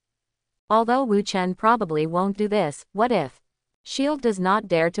people. Although Wu Chen probably won't do this, what if? Shield does not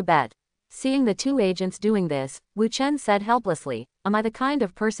dare to bet. Seeing the two agents doing this, Wu Chen said helplessly, "Am I the kind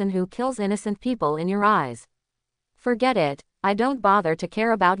of person who kills innocent people in your eyes? Forget it, I don't bother to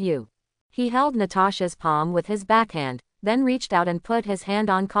care about you." He held Natasha's palm with his backhand, then reached out and put his hand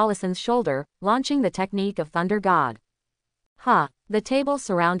on Collison's shoulder, launching the technique of Thunder God. The table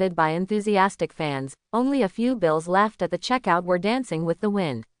surrounded by enthusiastic fans, only a few bills left at the checkout were dancing with the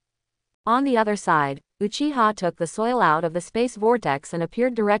wind. On the other side, Uchiha took the soil out of the space vortex and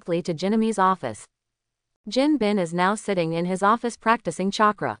appeared directly to Jinami's office. Jin Bin is now sitting in his office practicing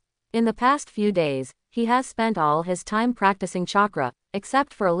chakra. In the past few days, he has spent all his time practicing chakra,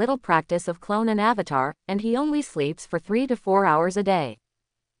 except for a little practice of clone and avatar, and he only sleeps for 3 to 4 hours a day.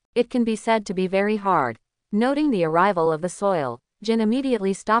 It can be said to be very hard. Noting the arrival of the soil, Jin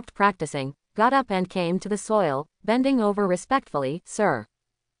immediately stopped practicing, got up and came to the soil, bending over respectfully, "Sir."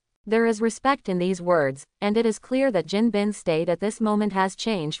 There is respect in these words, and it is clear that Jin Bin's state at this moment has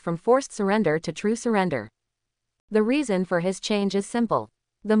changed from forced surrender to true surrender. The reason for his change is simple.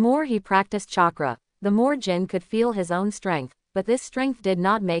 The more he practiced chakra, the more Jin could feel his own strength, but this strength did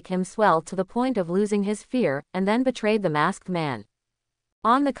not make him swell to the point of losing his fear, and then betrayed the masked man.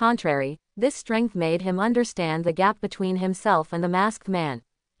 On the contrary, this strength made him understand the gap between himself and the masked man.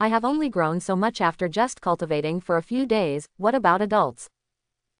 "I have only grown so much after just cultivating for a few days, what about adults?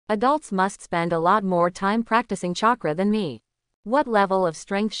 Adults must spend a lot more time practicing chakra than me. What level of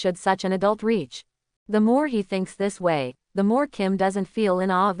strength should such an adult reach?" The more he thinks this way, the more Kim doesn't feel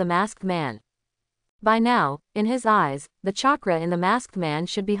in awe of the masked man. By now, in his eyes, the chakra in the masked man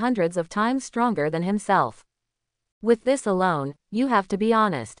should be hundreds of times stronger than himself. With this alone, you have to be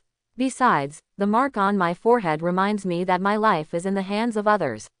honest. Besides, the mark on my forehead reminds me that my life is in the hands of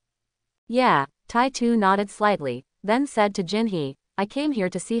others. Yeah, Tai Tu nodded slightly, then said to Jin He, "I came here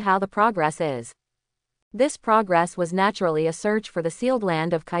to see how the progress is." This progress was naturally a search for the sealed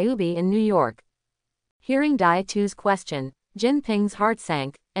land of Kyubi in New York. Hearing Dai Tu's question, Jin Ping's heart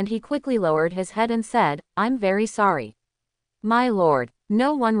sank, and he quickly lowered his head and said, "I'm very sorry." "My lord."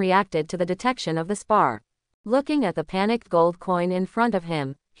 No one reacted to the detection of the spar. Looking at the panicked gold coin in front of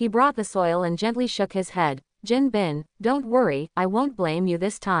him, he brought the soil and gently shook his head. "Jin Bin, don't worry, I won't blame you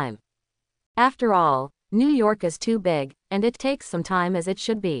this time. After all, New York is too big, and it takes some time as it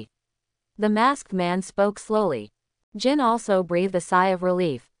should be." The masked man spoke slowly. Jin also breathed a sigh of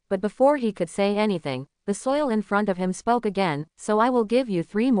relief, but before he could say anything, the soil in front of him spoke again, "So I will give you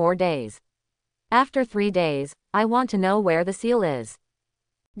 3 more days. After 3 days, I want to know where the seal is.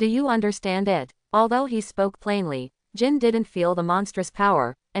 Do you understand it?" Although he spoke plainly, Jin didn't feel the monstrous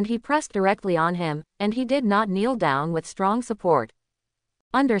power, and he pressed directly on him, and he did not kneel down with strong support.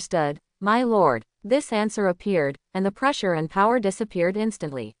 "Understood, my lord." This answer appeared, and the pressure and power disappeared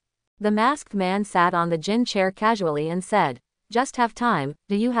instantly. The masked man sat on the Jin chair casually and said, "Just have time,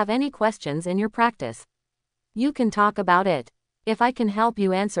 do you have any questions in your practice? You can talk about it. If I can help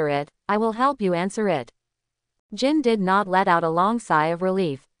you answer it, I will help you answer it." Jin did not let out a long sigh of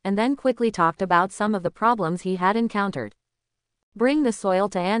relief, and then quickly talked about some of the problems he had encountered. Bring the soil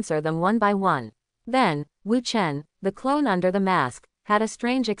to answer them one by one. Then, Wu Chen, the clone under the mask, had a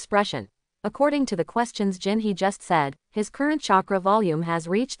strange expression. According to the questions Jin He just said, his current chakra volume has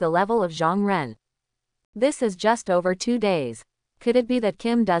reached the level of Zhang Ren. This is just over 2 days. Could it be that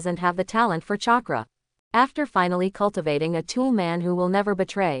Kim doesn't have the talent for chakra? After finally cultivating a tool man who will never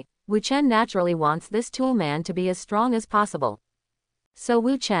betray, Wu Chen naturally wants this tool man to be as strong as possible. So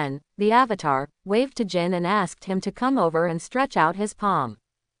Wu Chen, the avatar, waved to Jin and asked him to come over and stretch out his palm.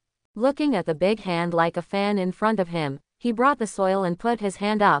 Looking at the big hand like a fan in front of him, he brought the soil and put his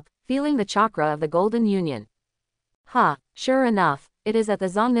hand up, feeling the chakra of the Golden Union. Sure enough, it is at the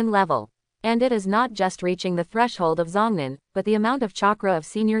Zongnan level. And it is not just reaching the threshold of Zongnan, but the amount of chakra of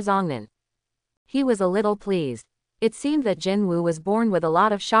senior Zongnan. He was a little pleased. It seemed that Jin Wu was born with a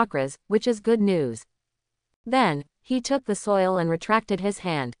lot of chakras, which is good news. Then, he took the soil and retracted his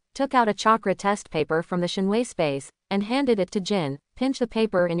hand, took out a chakra test paper from the Shinwei space, and handed it to Jin. Pinch the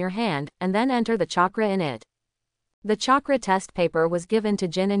paper in your hand, and then enter the chakra in it. The chakra test paper was given to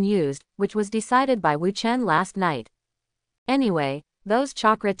Jin and used, which was decided by Wu Chen last night. Anyway, those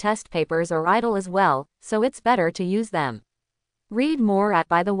chakra test papers are idle as well, so it's better to use them. Read more at.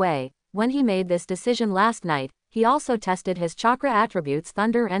 By the way, when he made this decision last night, he also tested his chakra attributes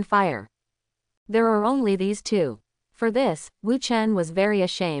thunder and fire. There are only these two. For this, Wu Chen was very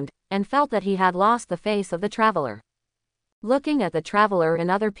ashamed, and felt that he had lost the face of the traveler. Looking at the traveler in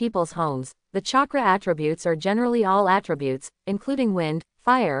other people's homes, the chakra attributes are generally all attributes, including wind,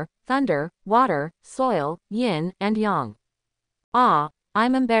 fire, thunder, water, soil, yin, and yang. Ah,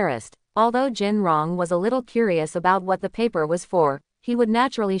 I'm embarrassed. Although Jin Rong was a little curious about what the paper was for, he would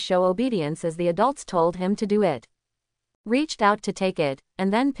naturally show obedience as the adults told him to do it. Reached out to take it,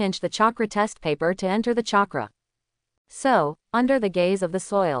 and then pinched the chakra test paper to enter the chakra. So, under the gaze of the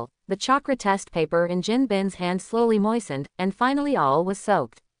soil, the chakra test paper in Jin Bin's hand slowly moistened, and finally all was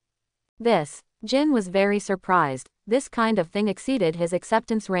soaked. Jin was very surprised. This kind of thing exceeded his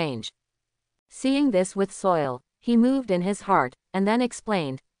acceptance range. Seeing this with soil, he moved in his heart, and then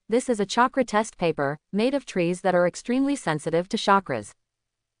explained, this is a chakra test paper, made of trees that are extremely sensitive to chakras.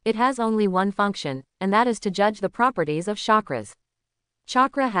 It has only one function, and that is to judge the properties of chakras.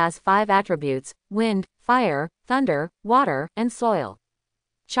 Chakra has 5 attributes: wind, fire, thunder, water, and soil.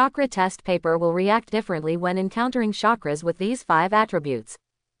 Chakra test paper will react differently when encountering chakras with these 5 attributes.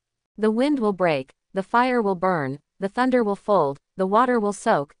 The wind will break, the fire will burn, the thunder will fold, the water will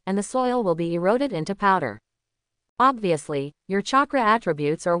soak, and the soil will be eroded into powder. Obviously, your chakra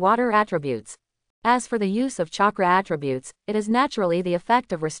attributes are water attributes. As for the use of chakra attributes, it is naturally the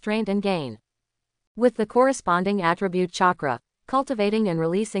effect of restraint and gain. With the corresponding attribute chakra, cultivating and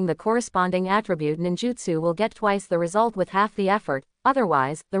releasing the corresponding attribute ninjutsu will get twice the result with half the effort,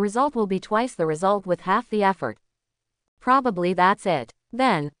 otherwise, the result will be twice the result with half the effort. Probably that's it.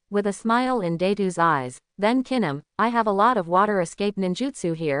 Then, with a smile in Daitu's eyes, then Kin'em, I have a lot of water escape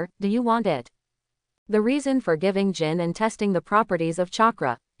ninjutsu here, do you want it? The reason for giving Jin and testing the properties of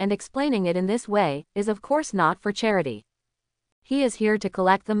chakra, and explaining it in this way, is of course not for charity. He is here to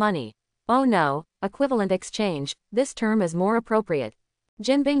collect the money. Oh no, equivalent exchange, this term is more appropriate.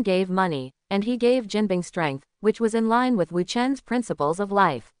 Jinbing gave money, and he gave Jinbing strength, which was in line with Wu Chen's principles of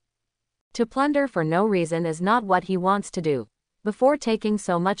life. To plunder for no reason is not what he wants to do. Before taking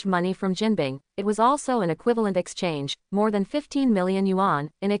so much money from Jinbing, it was also an equivalent exchange, more than 15 million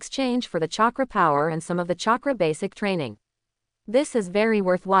yuan, in exchange for the chakra power and some of the chakra basic training. This is very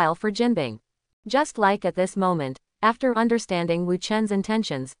worthwhile for Jinbing. Just like at this moment, after understanding Wu Chen's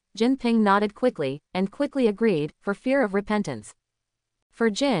intentions, Jinping nodded quickly, and quickly agreed, for fear of repentance. For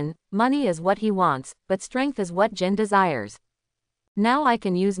Jin, money is what he wants, but strength is what Jin desires. Now I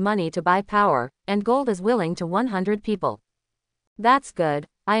can use money to buy power, and gold is willing to 100 people. That's good,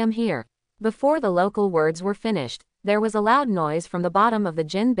 I am here. Before the local words were finished, there was a loud noise from the bottom of the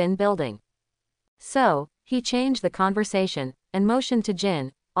Jin Bin building. So, he changed the conversation, and motioned to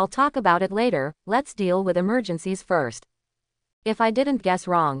Jin, I'll talk about it later, let's deal with emergencies first. If I didn't guess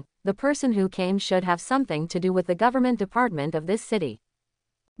wrong, the person who came should have something to do with the government department of this city.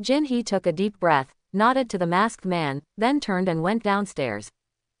 Jin He took a deep breath, nodded to the masked man, then turned and went downstairs.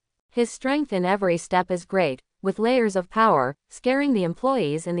 His strength in every step is great, with layers of power, scaring the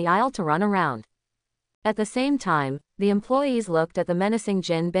employees in the aisle to run around. At the same time, the employees looked at the menacing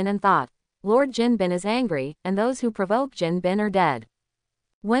Jin Bin and thought, Lord Jin Bin is angry, and those who provoke Jin Bin are dead.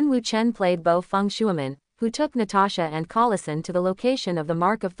 When Wu Chen played Bo Feng Shuaman, who took Natasha and Collison to the location of the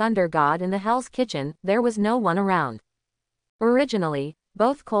Mark of Thunder God in the Hell's Kitchen, there was no one around. Originally,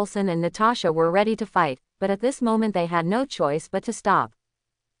 both Coulson and Natasha were ready to fight, but at this moment they had no choice but to stop.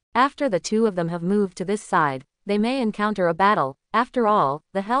 After the two of them have moved to this side, they may encounter a battle. After all,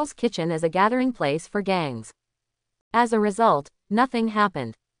 the Hell's Kitchen is a gathering place for gangs. As a result, nothing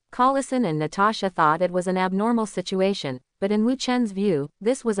happened. Collison and Natasha thought it was an abnormal situation, but in Wu Chen's view,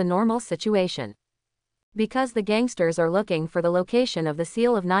 this was a normal situation. Because the gangsters are looking for the location of the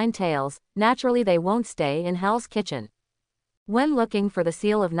Seal of Nine Tails, naturally they won't stay in Hell's Kitchen. When looking for the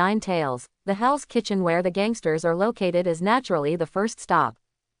Seal of Nine Tails, the Hell's Kitchen where the gangsters are located is naturally the first stop.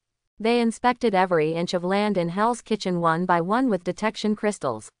 They inspected every inch of land in Hell's Kitchen one by one with detection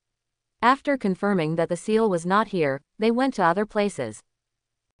crystals. After confirming that the seal was not here, they went to other places.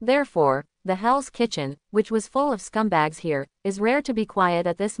 Therefore, the Hell's Kitchen, which was full of scumbags here, is rare to be quiet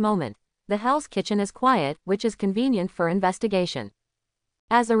at this moment. The Hell's Kitchen is quiet, which is convenient for investigation.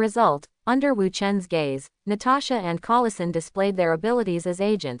 As a result, Under Wu Chen's gaze, Natasha and Collison displayed their abilities as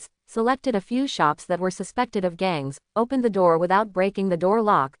agents, selected a few shops that were suspected of gangs, opened the door without breaking the door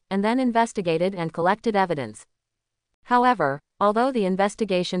lock, and then investigated and collected evidence. However, although the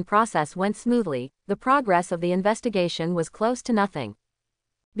investigation process went smoothly, the progress of the investigation was close to nothing.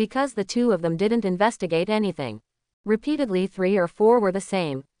 Because the two of them didn't investigate anything. Repeatedly 3 or 4 were the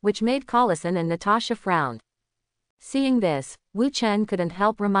same, which made Collison and Natasha frown. Seeing this, Wu Chen couldn't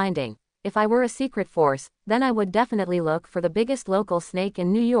help reminding, if I were a secret force, then I would definitely look for the biggest local snake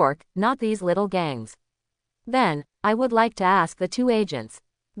in New York, not these little gangs. Then, I would like to ask the 2 agents.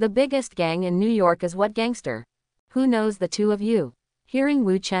 The biggest gang in New York is what gangster? Who knows the 2 of you? Hearing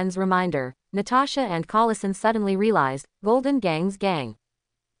Wu Chen's reminder, Natasha and Collison suddenly realized, Golden Gang's gang.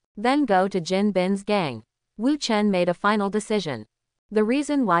 Then go to Jin Bin's gang. Wu Chen made a final decision. The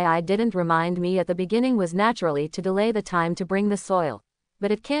reason why I didn't remind me at the beginning was naturally to delay the time to bring the soil.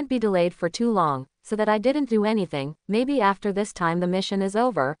 But it can't be delayed for too long, so that I didn't do anything. Maybe after this time the mission is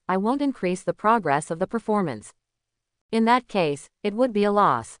over, I won't increase the progress of the performance. In that case, it would be a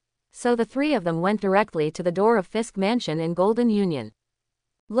loss. So the 3 of them went directly to the door of Fisk Mansion in Golden Union.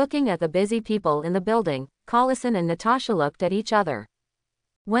 Looking at the busy people in the building, Collison and Natasha looked at each other.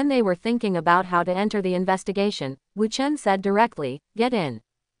 When they were thinking about how to enter the investigation, Wu Chen said directly, "Get in.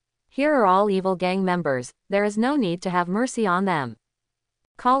 Here are all evil gang members, there is no need to have mercy on them."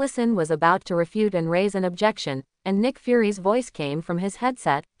 Collison was about to refute and raise an objection, and Nick Fury's voice came from his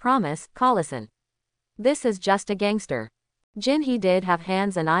headset, "Promise, Collison. This is just a gangster." Jin he did have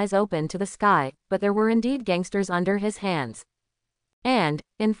hands and eyes open to the sky, but there were indeed gangsters under his hands. And,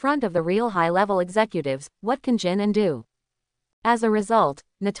 in front of the real high-level executives, what can Jin do? As a result,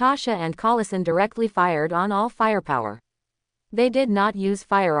 Natasha and Collison directly fired on all firepower. They did not use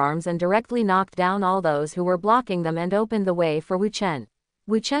firearms and directly knocked down all those who were blocking them and opened the way for Wu Chen.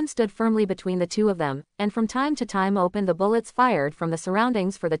 Wu Chen stood firmly between the 2 of them, and from time to time opened the bullets fired from the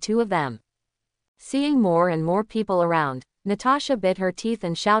surroundings for the 2 of them. Seeing more and more people around, Natasha bit her teeth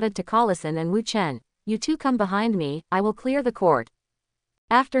and shouted to Collison and Wu Chen, "You 2 come behind me, I will clear the court."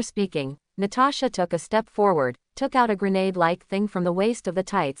 After speaking, Natasha took a step forward, took out a grenade-like thing from the waist of the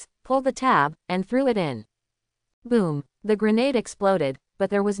tights, pulled the tab, and threw it in. Boom! The grenade exploded,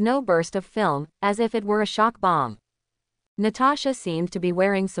 but there was no burst of film, as if it were a shock bomb. Natasha seemed to be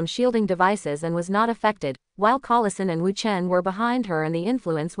wearing some shielding devices and was not affected, while Collison and Wu Chen were behind her and the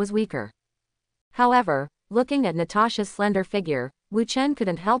influence was weaker. However, looking at Natasha's slender figure, Wu Chen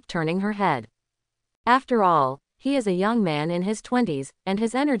couldn't help turning her head. After all, he is a young man in his 20s, and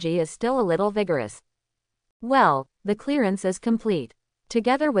his energy is still a little vigorous. Well, the clearance is complete.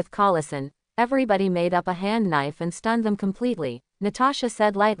 Together with Collison, everybody made up a hand knife and stunned them completely, Natasha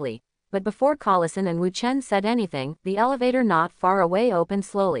said lightly. But before Collison and Wu Chen said anything, the elevator not far away opened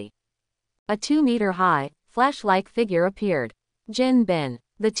slowly. A 2-meter-high, flash-like figure appeared. Jin Bin.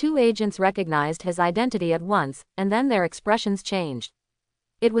 The 2 agents recognized his identity at once, and then their expressions changed.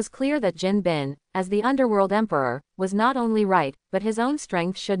 It was clear that Jin Bin, as the Underworld Emperor, was not only right, but his own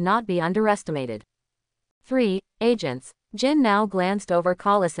strength should not be underestimated. 3 agents. Jin now glanced over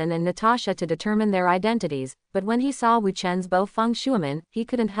Collison and Natasha to determine their identities, but when he saw Wu Chen's Bo Feng Shuaman, he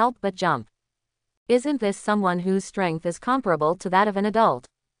couldn't help but jump. Isn't this someone whose strength is comparable to that of an adult?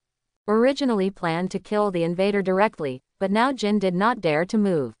 Originally planned to kill the invader directly, but now Jin did not dare to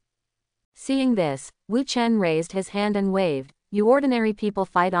move. Seeing this, Wu Chen raised his hand and waved, "You ordinary people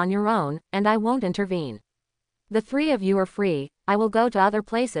fight on your own, and I won't intervene. The 3 of you are free, I will go to other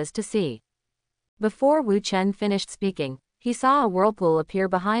places to see." Before Wu Chen finished speaking, he saw a whirlpool appear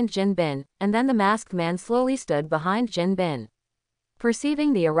behind Jin Bin, and then the masked man slowly stood behind Jin Bin.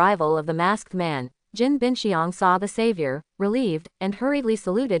 Perceiving the arrival of the masked man, Jin Binxiang saw the savior, relieved, and hurriedly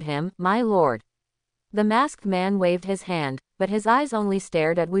saluted him, "My lord." The masked man waved his hand, but his eyes only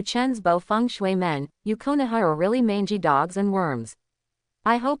stared at Wu Chen's Bo Feng Shui men. "You Konoha are really mangy dogs and worms.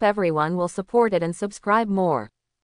 I hope everyone will support it and subscribe more.